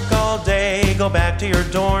work all day, go back to your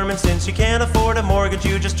dorm, and since you can't afford a mortgage,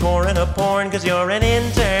 you just touring a porn because you're an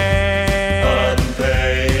intern.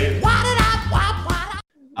 Unpaid.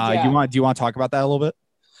 Do you want to talk about that a little bit?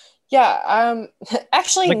 Yeah.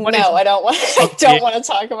 Actually, like, no, I don't want. I don't want to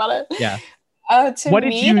talk about it. Yeah. What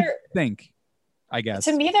did you think? I guess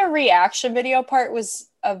to me, the reaction video part was,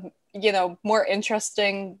 more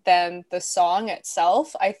interesting than the song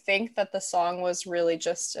itself. I think that the song was really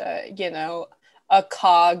just, a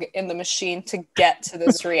cog in the machine to get to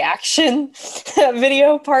this reaction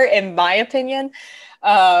video part, in my opinion.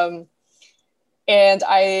 And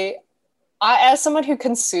I, as someone who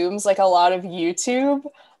consumes like a lot of YouTube,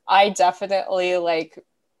 I definitely like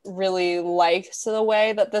really liked the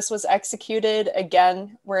way that this was executed.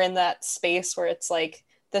 Again, we're in that space where it's like,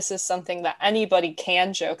 this is something that anybody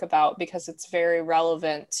can joke about because it's very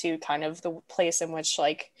relevant to kind of the place in which,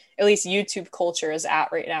 like, at least YouTube culture is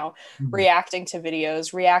at right now, reacting to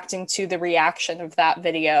videos, reacting to the reaction of that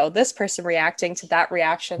video, this person reacting to that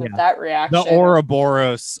reaction of that reaction. The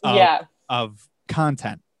Ouroboros of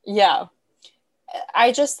content. Yeah.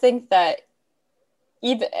 I just think that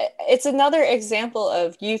even it's another example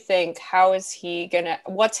of, you think, how is he gonna,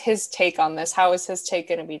 what's his take on this, how is his take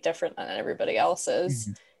gonna be different than everybody else's?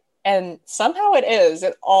 And somehow it is,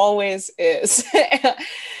 it always is.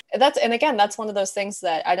 And again, that's one of those things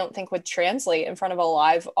that I don't think would translate in front of a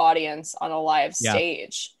live audience on a live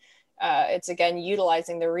stage. It's, again,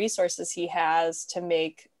 utilizing the resources he has to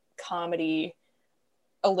make comedy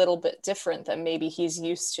a little bit different than maybe he's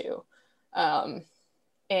used to.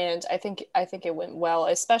 And I think it went well,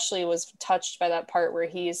 especially was touched by that part where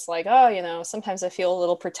he's like, oh, you know, sometimes I feel a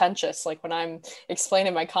little pretentious, like when I'm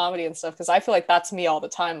explaining my comedy and stuff, because I feel like that's me all the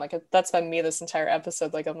time. Like, that's been me this entire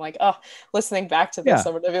episode. Like, I'm like, oh, listening back to this,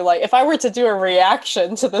 I'm going to be like, if I were to do a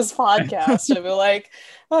reaction to this podcast, I'd be like,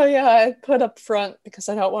 oh yeah, I put up front because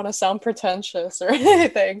I don't want to sound pretentious or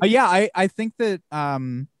anything. I think that,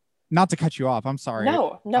 not to cut you off, I'm sorry.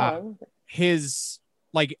 No. His,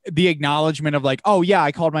 like, the acknowledgement of like, oh yeah,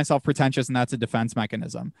 I called myself pretentious and that's a defense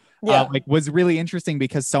mechanism. Like, was really interesting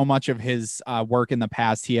because so much of his work in the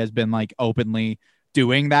past, he has been like openly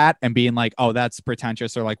doing that and being like, oh, that's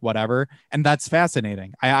pretentious or like whatever. And that's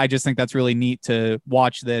fascinating. I just think that's really neat to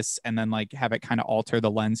watch this and then like have it kind of alter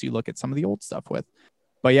the lens you look at some of the old stuff with.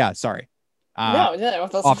 But yeah, sorry. No,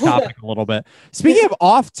 off topic a little bit. Speaking of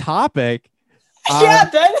off topic.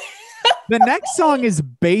 Ben. The next song is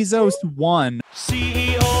Bezos 1.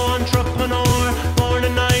 CEO, entrepreneur, born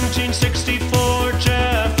in 1964,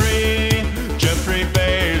 Jeffrey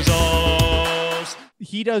Bezos.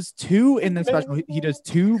 He does two in the special. He does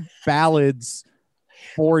two ballads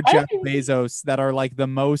for Jeff Bezos that are like the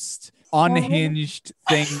most unhinged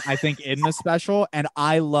thing I think in the special, and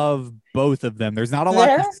I love both of them. There's not a lot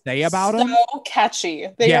to say about them. So catchy.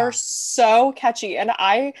 They are so catchy, and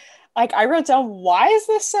I wrote down, why is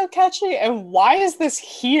this so catchy and why is this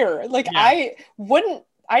here? Like,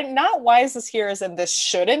 not why is this here as in this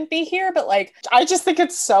shouldn't be here, but like, I just think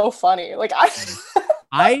it's so funny. Like,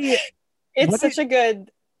 it's such a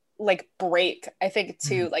good like break, I think,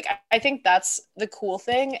 too. Like, I think that's the cool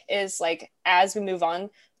thing is, like, as we move on,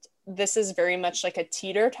 this is very much like a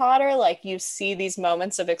teeter-totter. Like, you see these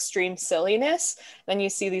moments of extreme silliness, then you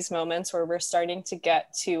see these moments where we're starting to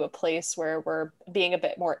get to a place where we're being a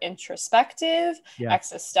bit more introspective,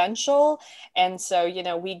 existential. And so, you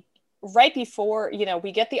know, right before, you know,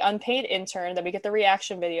 we get the unpaid intern, then we get the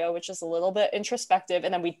reaction video, which is a little bit introspective,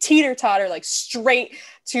 and then we teeter-totter like straight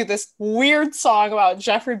to this weird song about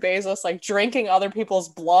Jeffrey Bezos like drinking other people's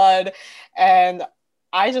blood. And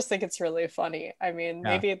I just think it's really funny. I mean,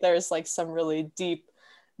 maybe there's like some really deep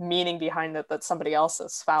meaning behind it that somebody else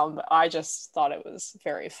has found, but I just thought it was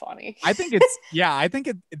very funny. I think it's,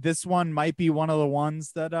 this one might be one of the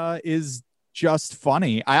ones that is just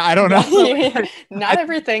funny. I don't know. Not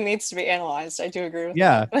everything needs to be analyzed. I do agree with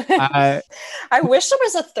that. I wish there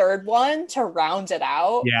was a third one to round it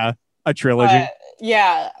out. Yeah, a trilogy.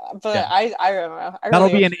 I don't know. That'll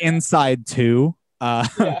be an inside 2.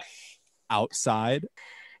 Outside.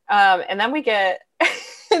 And then we get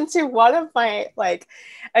into one of my, like,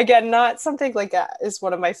 again, not something like that is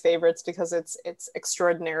one of my favorites because it's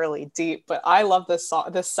extraordinarily deep, but I love this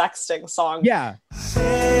song, this sexting song. Yeah.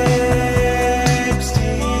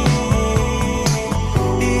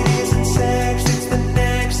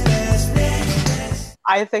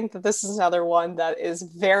 I think that this is another one that is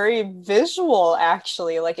very visual,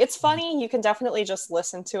 actually. Like, it's funny. You can definitely just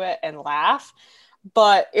listen to it and laugh.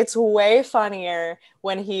 But it's way funnier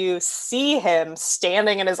when you see him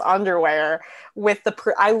standing in his underwear with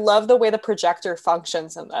I love the way the projector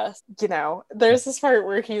functions in this. You know, there's this part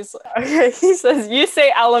where he says, "You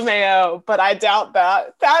say LMAO, but I doubt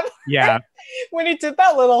that." When he did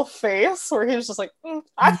that little face where he was just like,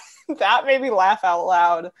 that made me laugh out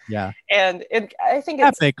loud. Yeah. And I think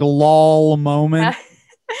it's epic lol moment.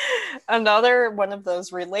 Another one of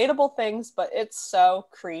those relatable things, but it's so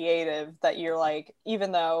creative that you're like,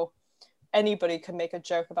 even though anybody can make a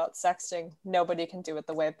joke about sexting, nobody can do it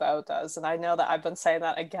the way Bo does. And I know that I've been saying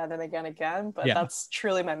that again and again, but that's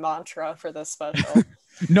truly my mantra for this special.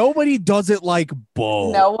 Nobody does it like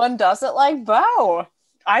Bo. No one does it like Bo.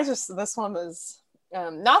 This one was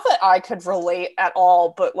not that I could relate at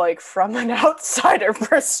all, but like from an outsider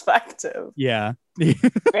perspective. Yeah.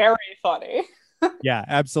 Very funny. Yeah,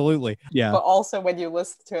 absolutely. Yeah. But also when you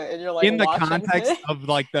listen to it and you're like In the watching context it. of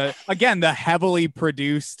like the heavily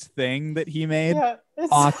produced thing that he made. Yeah,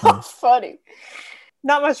 it's Awesome. so funny.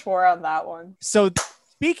 Not much more on that one. So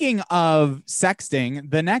speaking of sexting,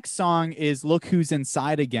 the next song is Look Who's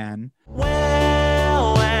Inside Again.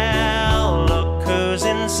 Well, well, look who's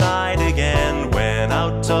inside again. Went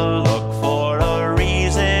out to look for a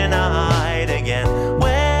reason to hide again.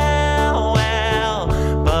 Well,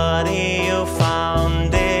 well, buddy, you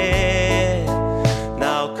found it.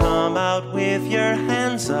 Now come out with your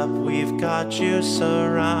hands up. We've got you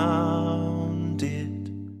surrounded.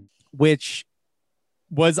 Which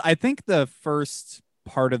was, I think, the first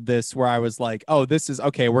part of this where I was like, oh, this is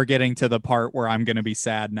okay. We're getting to the part where I'm going to be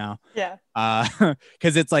sad now. Yeah.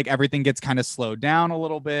 Because it's like everything gets kind of slowed down a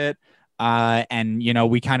little bit. And, you know,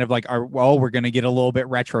 we kind of like are, well, we're going to get a little bit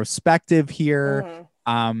retrospective here.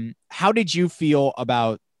 How did you feel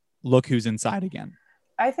about Look Who's Inside Again?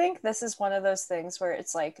 I think this is one of those things where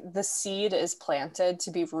it's like the seed is planted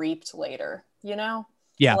to be reaped later, you know?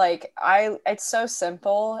 Yeah. Like it's so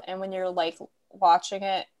simple. And when you're like watching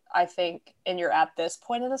it, I think, and you're at this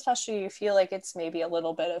point in the special, you feel like it's maybe a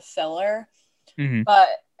little bit of filler, but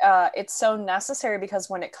it's so necessary because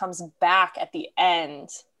when it comes back at the end,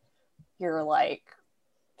 you're like,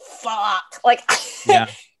 fuck. Like, yeah.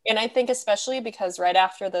 And I think especially because right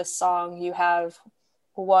after this song, you have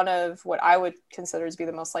one of what I would consider to be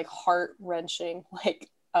the most like heart-wrenching,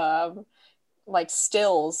 like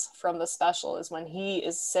stills from the special is when he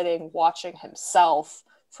is sitting watching himself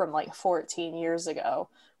from like 14 years ago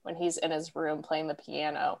when he's in his room playing the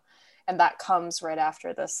piano. And that comes right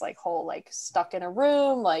after this like whole like stuck in a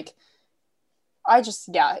room. Like I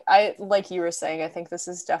like you were saying, I think this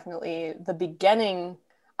is definitely the beginning.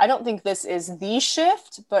 I don't think this is the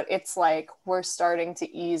shift, but it's like we're starting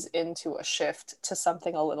to ease into a shift to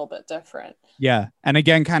something a little bit different. Yeah. And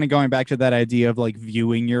again, kind of going back to that idea of like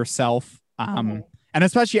viewing yourself. And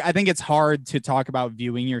especially I think it's hard to talk about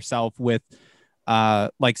viewing yourself with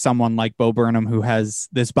like someone like Bo Burnham, who has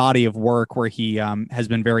this body of work where he has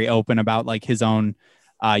been very open about like his own,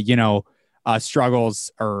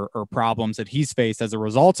 struggles or problems that he's faced as a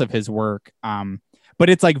result of his work. But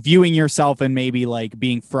it's like viewing yourself and maybe like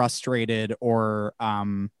being frustrated or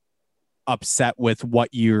upset with what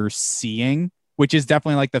you're seeing, which is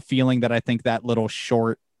definitely like the feeling that I think that little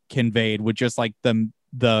short conveyed with just like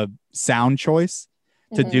the sound choice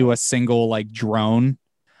to do a single like drone.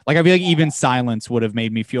 Like I feel like even silence would have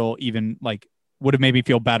made me feel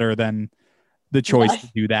better than the choice to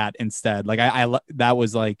do that instead. Like I that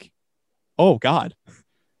was like, oh God.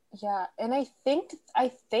 Yeah, and I think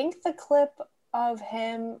the clip of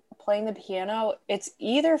him playing the piano, it's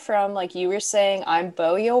either from like you were saying I'm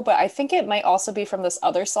Boyo, but I think it might also be from this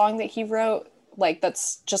other song that he wrote, like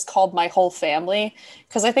that's just called My Whole Family,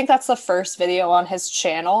 because I think that's the first video on his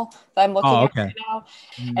channel that I'm looking at right now.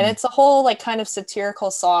 And it's a whole like kind of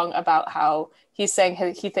satirical song about how he's saying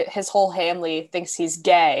his whole family thinks he's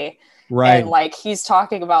gay. Right. And like he's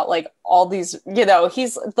talking about like all these,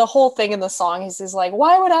 he's the whole thing in the song. He's like,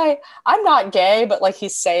 why would I'm not gay, but like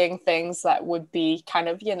he's saying things that would be kind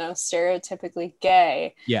of, stereotypically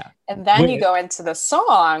gay. Yeah. And then you go into the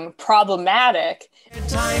song Problematic.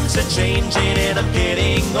 Times are changing and I'm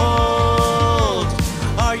getting old.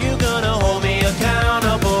 Are you gonna hold me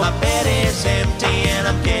accountable? My bed is empty and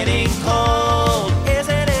I'm getting cold.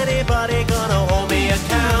 Isn't anybody gonna hold me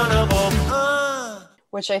accountable?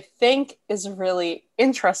 Which I think is really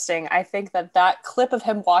interesting. I think that clip of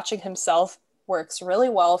him watching himself works really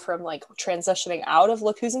well from like transitioning out of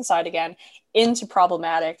Look Who's Inside Again into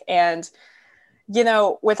Problematic. And,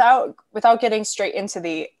 without getting straight into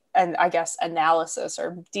the, and I guess analysis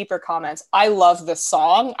or deeper comments, I love this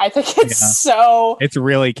song. I think it's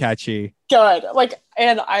really catchy. Good. Like,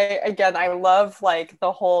 and I love like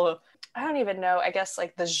the whole, I don't even know, I guess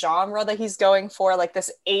like the genre that he's going for, like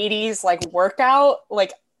this 80s like workout,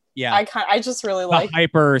 like I just really like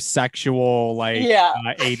hyper sexual like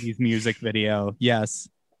 80s music video. Yes.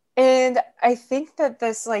 And I think that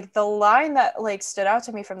this like the line that like stood out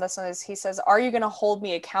to me from this one is he says, "Are you going to hold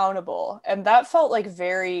me accountable?" And that felt like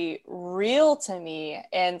very real to me.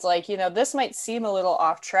 And like, this might seem a little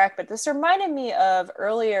off track, but this reminded me of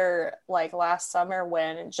earlier, like last summer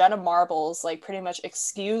when Jenna Marbles like pretty much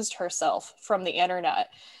excused herself from the internet.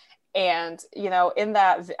 And, in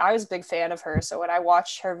that, I was a big fan of her. So when I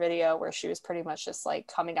watched her video where she was pretty much just like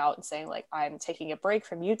coming out and saying like, I'm taking a break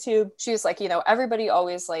from YouTube, she was like, everybody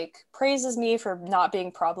always like praises me for not being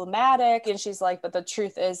problematic. And she's like, but the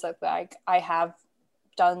truth is that like, I have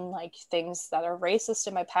done like things that are racist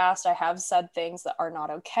in my past. I have said things that are not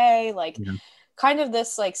okay. Like, kind of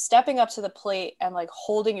this like stepping up to the plate and like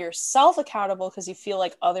holding yourself accountable because you feel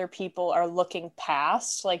like other people are looking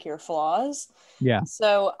past like your flaws. Yeah.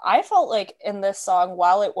 So I felt like in this song,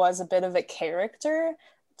 while it was a bit of a character,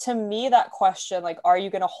 to me that question, like, are you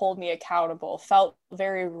going to hold me accountable, felt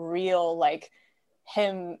very real, like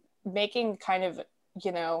him making kind of,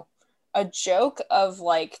 you know, a joke of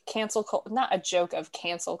like not a joke of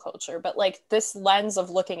cancel culture, but like this lens of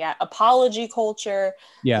looking at apology culture,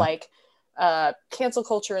 like cancel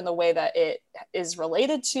culture in the way that it is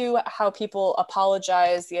related to how people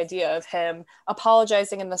apologize, the idea of him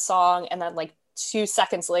apologizing in the song and then like 2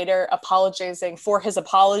 seconds later apologizing for his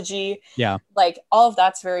apology. Yeah. Like all of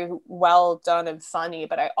that's very well done and funny.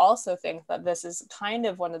 But I also think that this is kind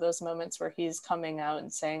of one of those moments where he's coming out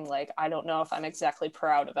and saying like, I don't know if I'm exactly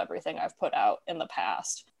proud of everything I've put out in the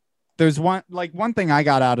past. There's one thing I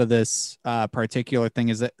got out of this particular thing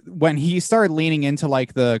is that when he started leaning into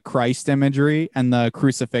like the Christ imagery and the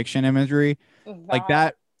crucifixion imagery, like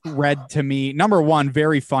that read to me, number one,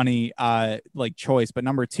 very funny like choice, but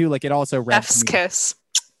number two, like it also read F's kiss.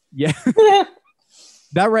 Yeah.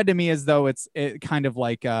 That read to me as though it kind of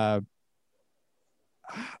like I'm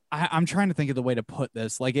trying to think of the way to put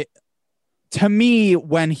this. Like it to me,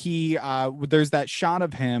 when he there's that shot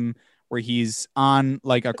of him where he's on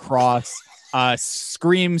like a cross,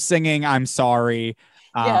 scream singing, I'm sorry.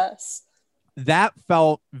 Yes. That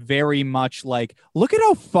felt very much like, look at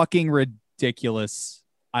how fucking ridiculous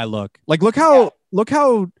I look. Like, look how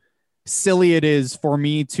silly it is for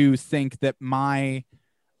me to think that my,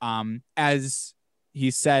 as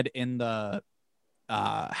he said in the,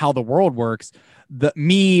 How the World Works,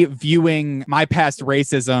 me viewing my past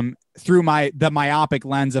racism through the myopic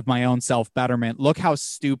lens of my own self-betterment. Look how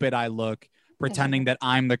stupid I look pretending that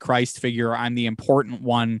I'm the Christ figure. I'm the important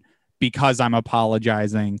one because I'm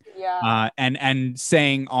apologizing. Yeah. And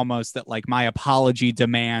saying almost that like my apology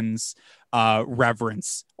demands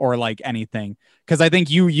reverence or like anything. Cause I think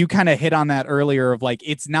you kind of hit on that earlier of like,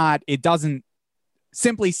 it doesn't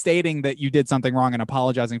simply stating that you did something wrong and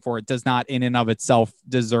apologizing for it does not in and of itself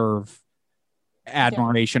deserve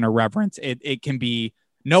admiration or reverence. It can be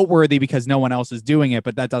noteworthy because no one else is doing it,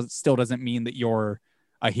 but that still doesn't mean that you're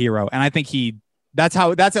a hero. And I think that's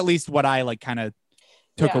at least what I like kind of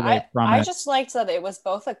took away from it. I just liked that it was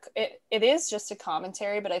both it is just a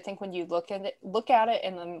commentary, but I think when you look at it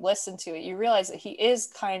and then listen to it, you realize that he is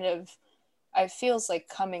kind of, I feels like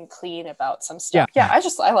coming clean about some stuff. Yeah,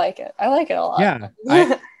 I like it. I like it a lot. Yeah.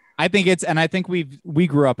 I think I think we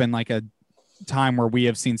grew up in like a time where we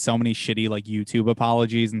have seen so many shitty like YouTube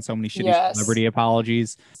apologies and so many shitty celebrity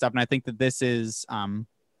apologies stuff. And I think that this is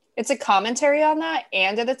it's a commentary on that,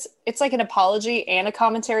 and it's like an apology and a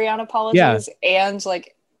commentary on apologies, and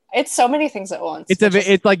like it's so many things at once.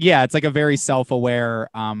 It's like a very self-aware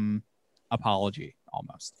apology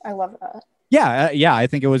almost. I love that. Yeah, I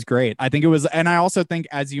think it was great. I think it was, and I also think,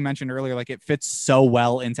 as you mentioned earlier, like it fits so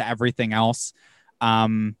well into everything else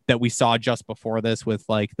that we saw just before this with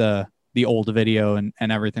like the old video and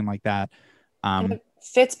everything like that. And it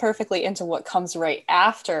fits perfectly into what comes right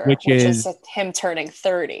after, which is him turning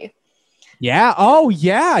 30. Yeah. Oh,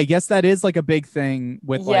 yeah. I guess that is like a big thing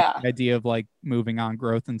with like the idea of like moving on,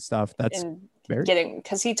 growth and stuff. That's very getting,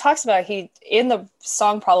 because he talks about in the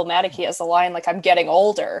song Problematic, he has the line like, I'm getting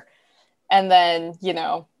older. And then, you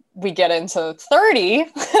know, we get into 30.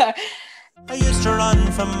 I used to run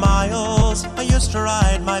for miles, I used to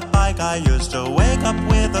ride my bike, I used to wake up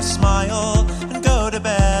with a smile and go to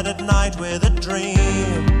bed at night with a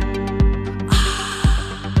dream.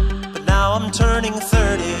 But now I'm turning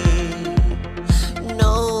 30.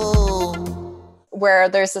 No. Where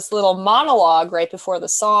there's this little monologue right before the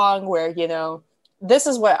song where, you know, this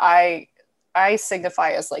is what I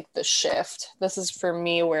signify as like the shift. This is for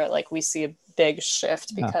me where like we see a big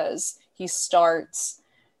shift because he starts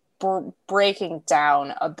breaking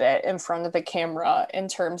down a bit in front of the camera in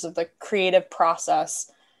terms of the creative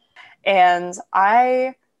process. And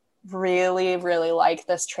I really, really like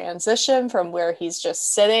this transition from where he's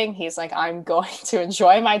just sitting. He's like, I'm going to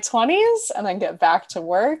enjoy my 20s and then get back to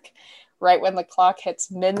work. Right when the clock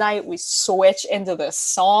hits midnight, we switch into this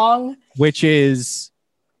song. Which is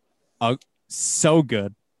so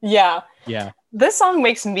good. Yeah. Yeah. This song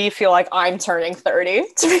makes me feel like I'm turning 30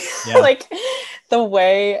 to be like the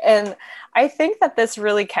way. And I think that this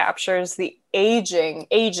really captures the aging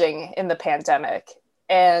in the pandemic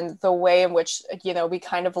and the way in which, you know, we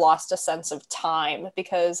kind of lost a sense of time,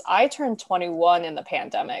 because I turned 21 in the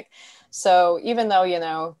pandemic. So even though, you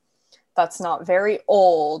know, that's not very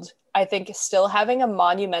old, I think still having a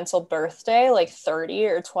monumental birthday like 30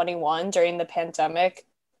 or 21 during the pandemic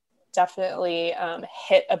definitely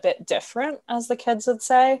hit a bit different, as the kids would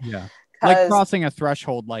say. Yeah. Like crossing a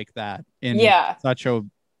threshold like that in such a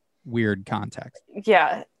weird context.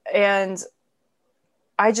 Yeah. And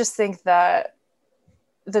I just think that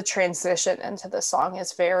the transition into the song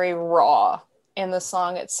is very raw, and the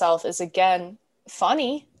song itself is, again,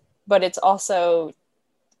 funny, but it's also,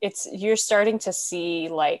 you're starting to see,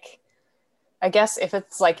 like, I guess if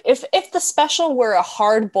it's like, if the special were a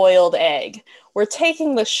hard-boiled egg, we're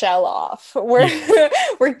taking the shell off.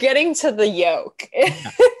 We're getting to the yolk.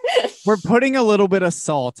 We're putting a little bit of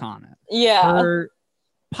salt on it. Yeah. We're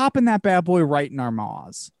popping that bad boy right in our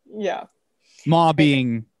maws. Yeah. Maw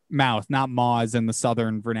being mouth, not maws in the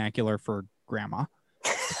Southern vernacular for grandma.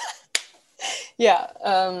 Yeah.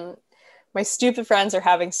 My stupid friends are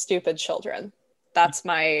having stupid children. That's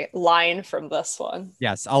my line from this one.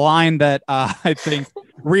 Yes, a line that I think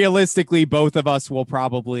realistically both of us will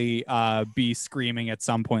probably be screaming at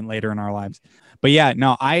some point later in our lives. But yeah,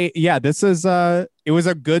 no, this is it was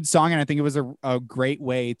a good song, and I think it was a great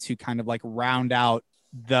way to kind of like round out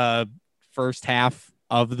the first half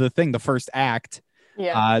of the thing, the first act.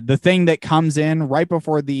 Yeah. The thing that comes in right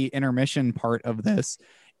before the intermission part of this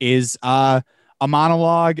is a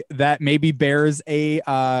monologue that maybe bears a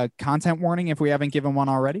content warning if we haven't given one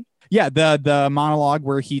already. Yeah, the monologue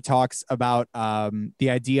where he talks about the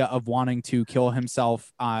idea of wanting to kill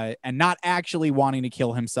himself and not actually wanting to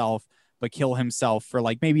kill himself, but kill himself for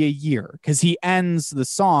like maybe a year, because he ends the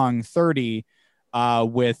song 30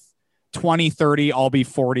 with 2030, I'll be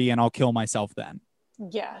 40 and I'll kill myself then.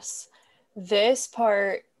 Yes. This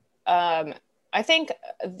part, I think,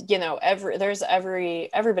 you know,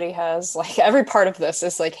 everybody has, like, every part of this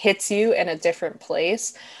is like hits you in a different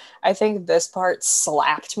place. I think this part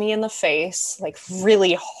slapped me in the face, like,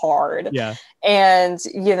 really hard. Yeah. And,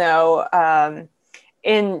 you know,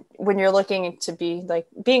 when you're looking to be like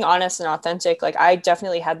being honest and authentic, like, I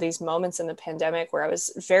definitely had these moments in the pandemic where I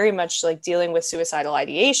was very much like dealing with suicidal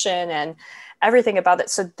ideation and everything about it.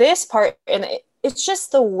 So this part, and it's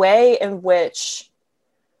just the way in which,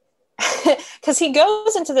 because he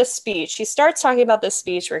goes into this speech, he starts talking about this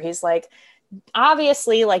speech where he's like,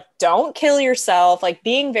 obviously, like, don't kill yourself, like,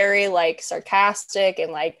 being very like sarcastic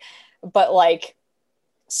and like, but like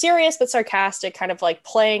serious but sarcastic, kind of like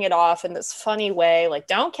playing it off in this funny way, like,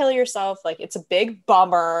 don't kill yourself, like, it's a big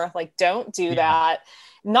bummer, like, don't do that,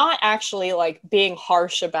 not actually like being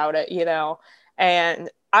harsh about it, you know. And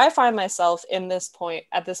I find myself at this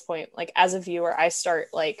point, like, as a viewer, I start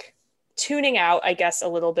like tuning out, I guess, a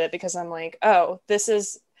little bit, because I'm like, oh, this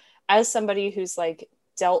is, as somebody who's like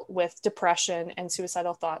dealt with depression and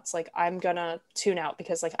suicidal thoughts, like, I'm gonna tune out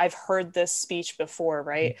because, like, I've heard this speech before,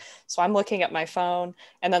 right? So I'm looking at my phone,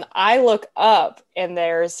 and then I look up, and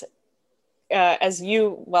there's as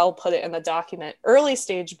you well put it in the document, early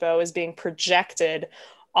stage Bo is being projected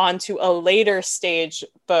onto a later stage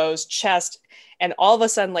Bo's chest, and all of a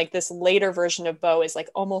sudden, like, this later version of Bo is like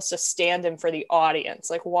almost a stand-in for the audience,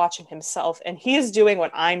 like watching himself, and he is doing what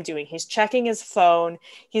I'm doing. He's checking his phone.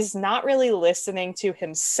 He's not really listening to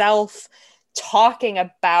himself talking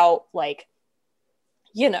about, like,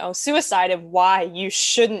 you know, suicide and why you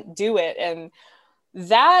shouldn't do it. And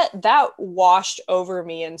that washed over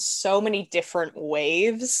me in so many different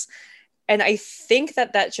waves. And I think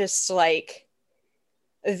that just like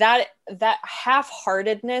that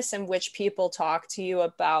half-heartedness in which people talk to you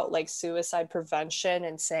about like suicide prevention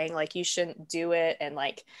and saying like you shouldn't do it and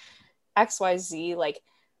like XYZ, like,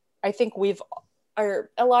 I think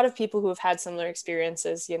a lot of people who have had similar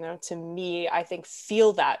experiences, you know, to me, I think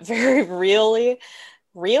feel that very really,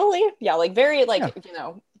 yeah, like very like, you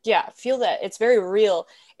know, yeah, feel that it's very real.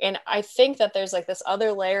 And I think that there's like this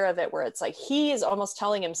other layer of it where it's like he is almost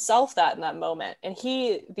telling himself that in that moment, and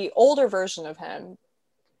the older version of him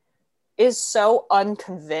is so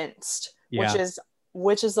unconvinced,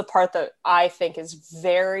 which is the part that I think is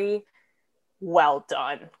very well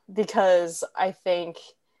done, because I think,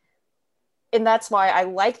 and that's why I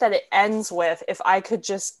like that it ends with, if I could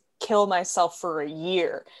just kill myself for a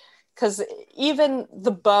year, because even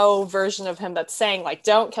the Bo version of him that's saying like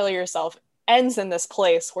don't kill yourself ends in this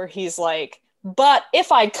place where he's like, but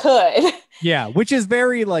if I could. Yeah, which is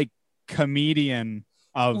very like comedian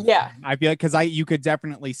of, I feel like, because you could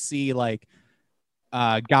definitely see like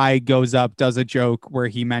guy goes up, does a joke where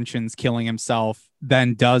he mentions killing himself,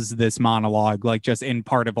 then does this monologue like just in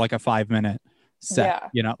part of like a 5-minute set,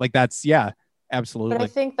 you know, like that's absolutely. But I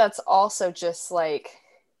think that's also just like,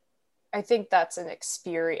 I think that's an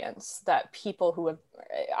experience that people who have,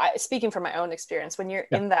 speaking from my own experience, when you're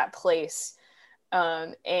in that place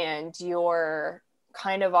and you're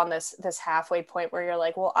kind of on this halfway point where you're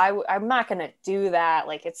like, well, I'm not going to do that.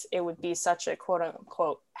 Like it would be such a quote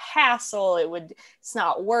unquote hassle. It's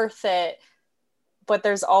not worth it. But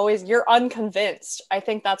there's always, you're unconvinced. I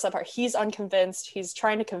think that's the part. He's unconvinced. He's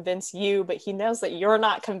trying to convince you, but he knows that you're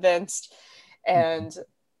not convinced. And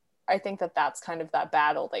I think that that's kind of that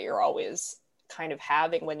battle that you're always kind of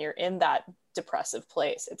having when you're in that depressive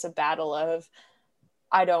place. It's a battle of,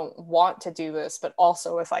 I don't want to do this, but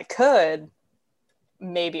also if I could,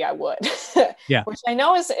 maybe I would. Yeah. Which I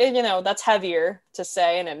know is, that's heavier to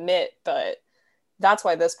say and admit, but that's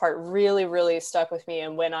why this part really, really stuck with me.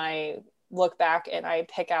 And when I look back and I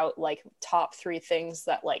pick out like top 3 things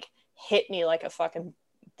that like hit me like a fucking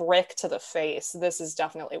brick to the face, this is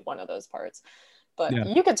definitely one of those parts. But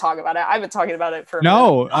you can talk about it. I've been talking about it for a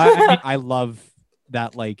minute. I love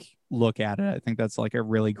that like look at it. I think that's like a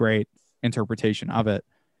really great interpretation of it.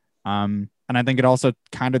 And I think it also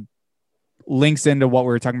kind of links into what we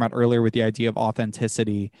were talking about earlier with the idea of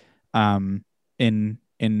authenticity in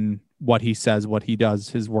what he says, what he does,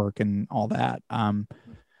 his work and all that.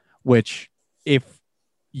 Which if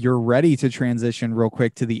you're ready to transition real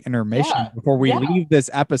quick to the intermission before we leave this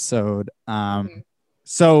episode.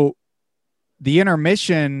 So the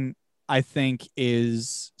intermission, I think,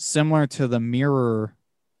 is similar to the mirror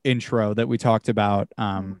intro that we talked about,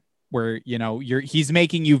 where, he's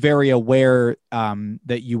making you very aware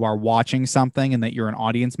that you are watching something and that you're an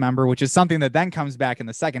audience member, which is something that then comes back in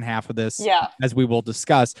the second half of this, as we will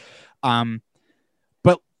discuss.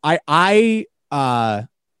 But I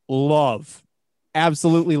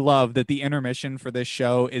absolutely love that the intermission for this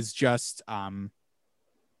show is just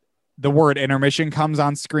the word intermission comes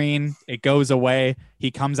on screen, it goes away, he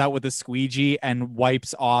comes out with a squeegee and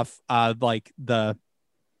wipes off like the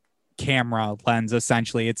camera lens.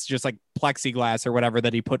 Essentially, it's just like plexiglass or whatever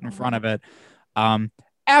that he put in front of it.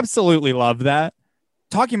 Absolutely love that.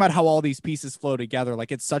 Talking about how all these pieces flow together,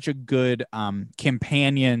 like it's such a good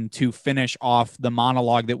companion to finish off the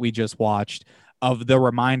monologue that we just watched, of the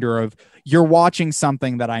reminder of you're watching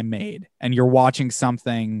something that I made and you're watching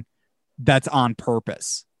something that's on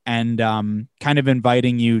purpose, and kind of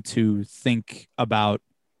inviting you to think about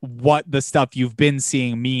what the stuff you've been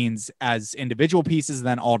seeing means as individual pieces,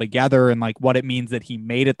 then all together, and like what it means that he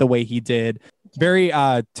made it the way he did. Very,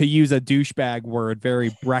 to use a douchebag word, very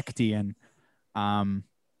Brechtian. What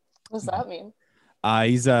does that mean?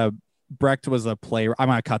 Brecht was a player. I'm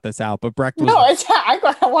gonna cut this out, but Brecht was. No,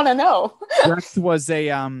 I want to know. Brecht was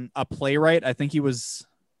a playwright. I think he was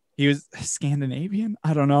Scandinavian.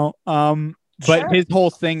 I don't know. But his whole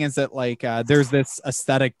thing is that like there's this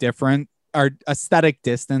aesthetic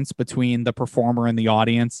distance between the performer and the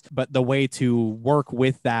audience, but the way to work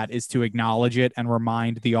with that is to acknowledge it and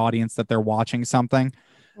remind the audience that they're watching something.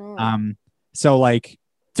 So like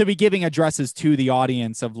to be giving addresses to the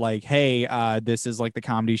audience of like, hey, this is like the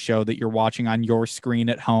comedy show that you're watching on your screen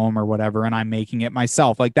at home or whatever, and I'm making it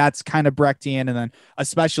myself. Like that's kind of Brechtian. And then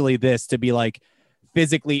especially this, to be like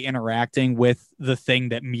physically interacting with the thing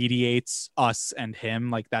that mediates us and him,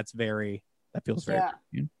 like that feels very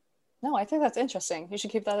Brechtian. No, I think that's interesting. You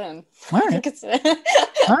should keep that in. All right.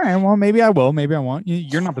 All right. Well, maybe I will. Maybe I won't.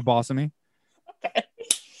 You're not the boss of me. Okay.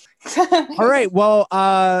 All right. Well,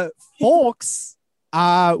 folks,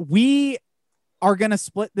 we are going to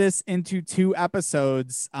split this into 2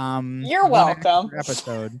 episodes. You're welcome.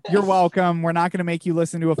 You're welcome. We're not going to make you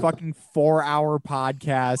listen to a fucking 4-hour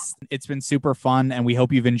podcast. It's been super fun and we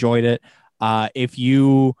hope you've enjoyed it. If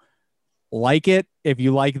you like it, if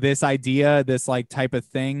you like this idea, this like type of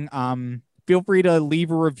thing, feel free to leave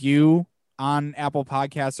a review on Apple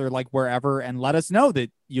Podcasts or like wherever and let us know that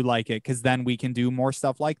you like it, because then we can do more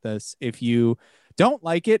stuff like this. If you don't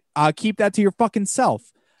like it, keep that to your fucking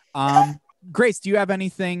self. Grace, do you have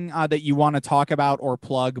anything that you want to talk about or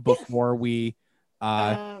plug before we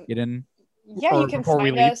get in? Yeah, you can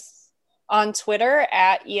find us on Twitter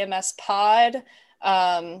at EMSPod.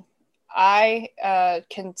 I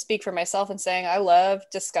can speak for myself in saying I love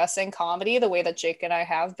discussing comedy the way that Jake and I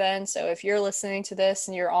have been. So if you're listening to this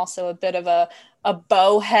and you're also a bit of a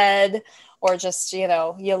bowhead, or just, you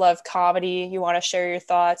love comedy, you want to share your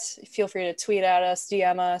thoughts, feel free to tweet at us,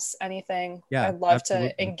 DM us, anything. Yeah, I'd love absolutely.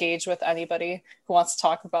 to engage with anybody who wants to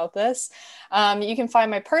talk about this. You can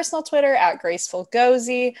find my personal Twitter at Graceful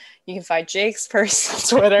Gozy. You can find Jake's personal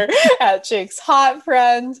Twitter at Jake's Hot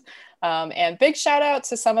Friend. And big shout out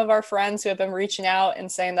to some of our friends who have been reaching out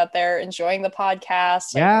and saying that they're enjoying the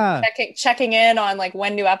podcast. Yeah. Checking in on like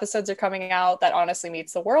when new episodes are coming out. That honestly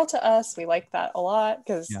means the world to us. We like that a lot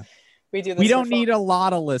because we do this. We don't need a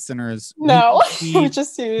lot of listeners. No, we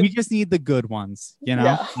just need the good ones,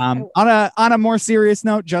 On a more serious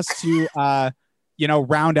note, just to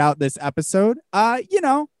round out this episode,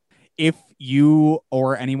 if you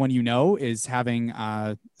or anyone you know is having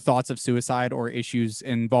thoughts of suicide or issues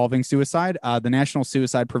involving suicide, the National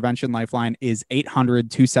Suicide Prevention Lifeline is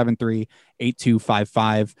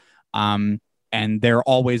 800-273-8255. And they're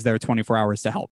always there 24 hours to help.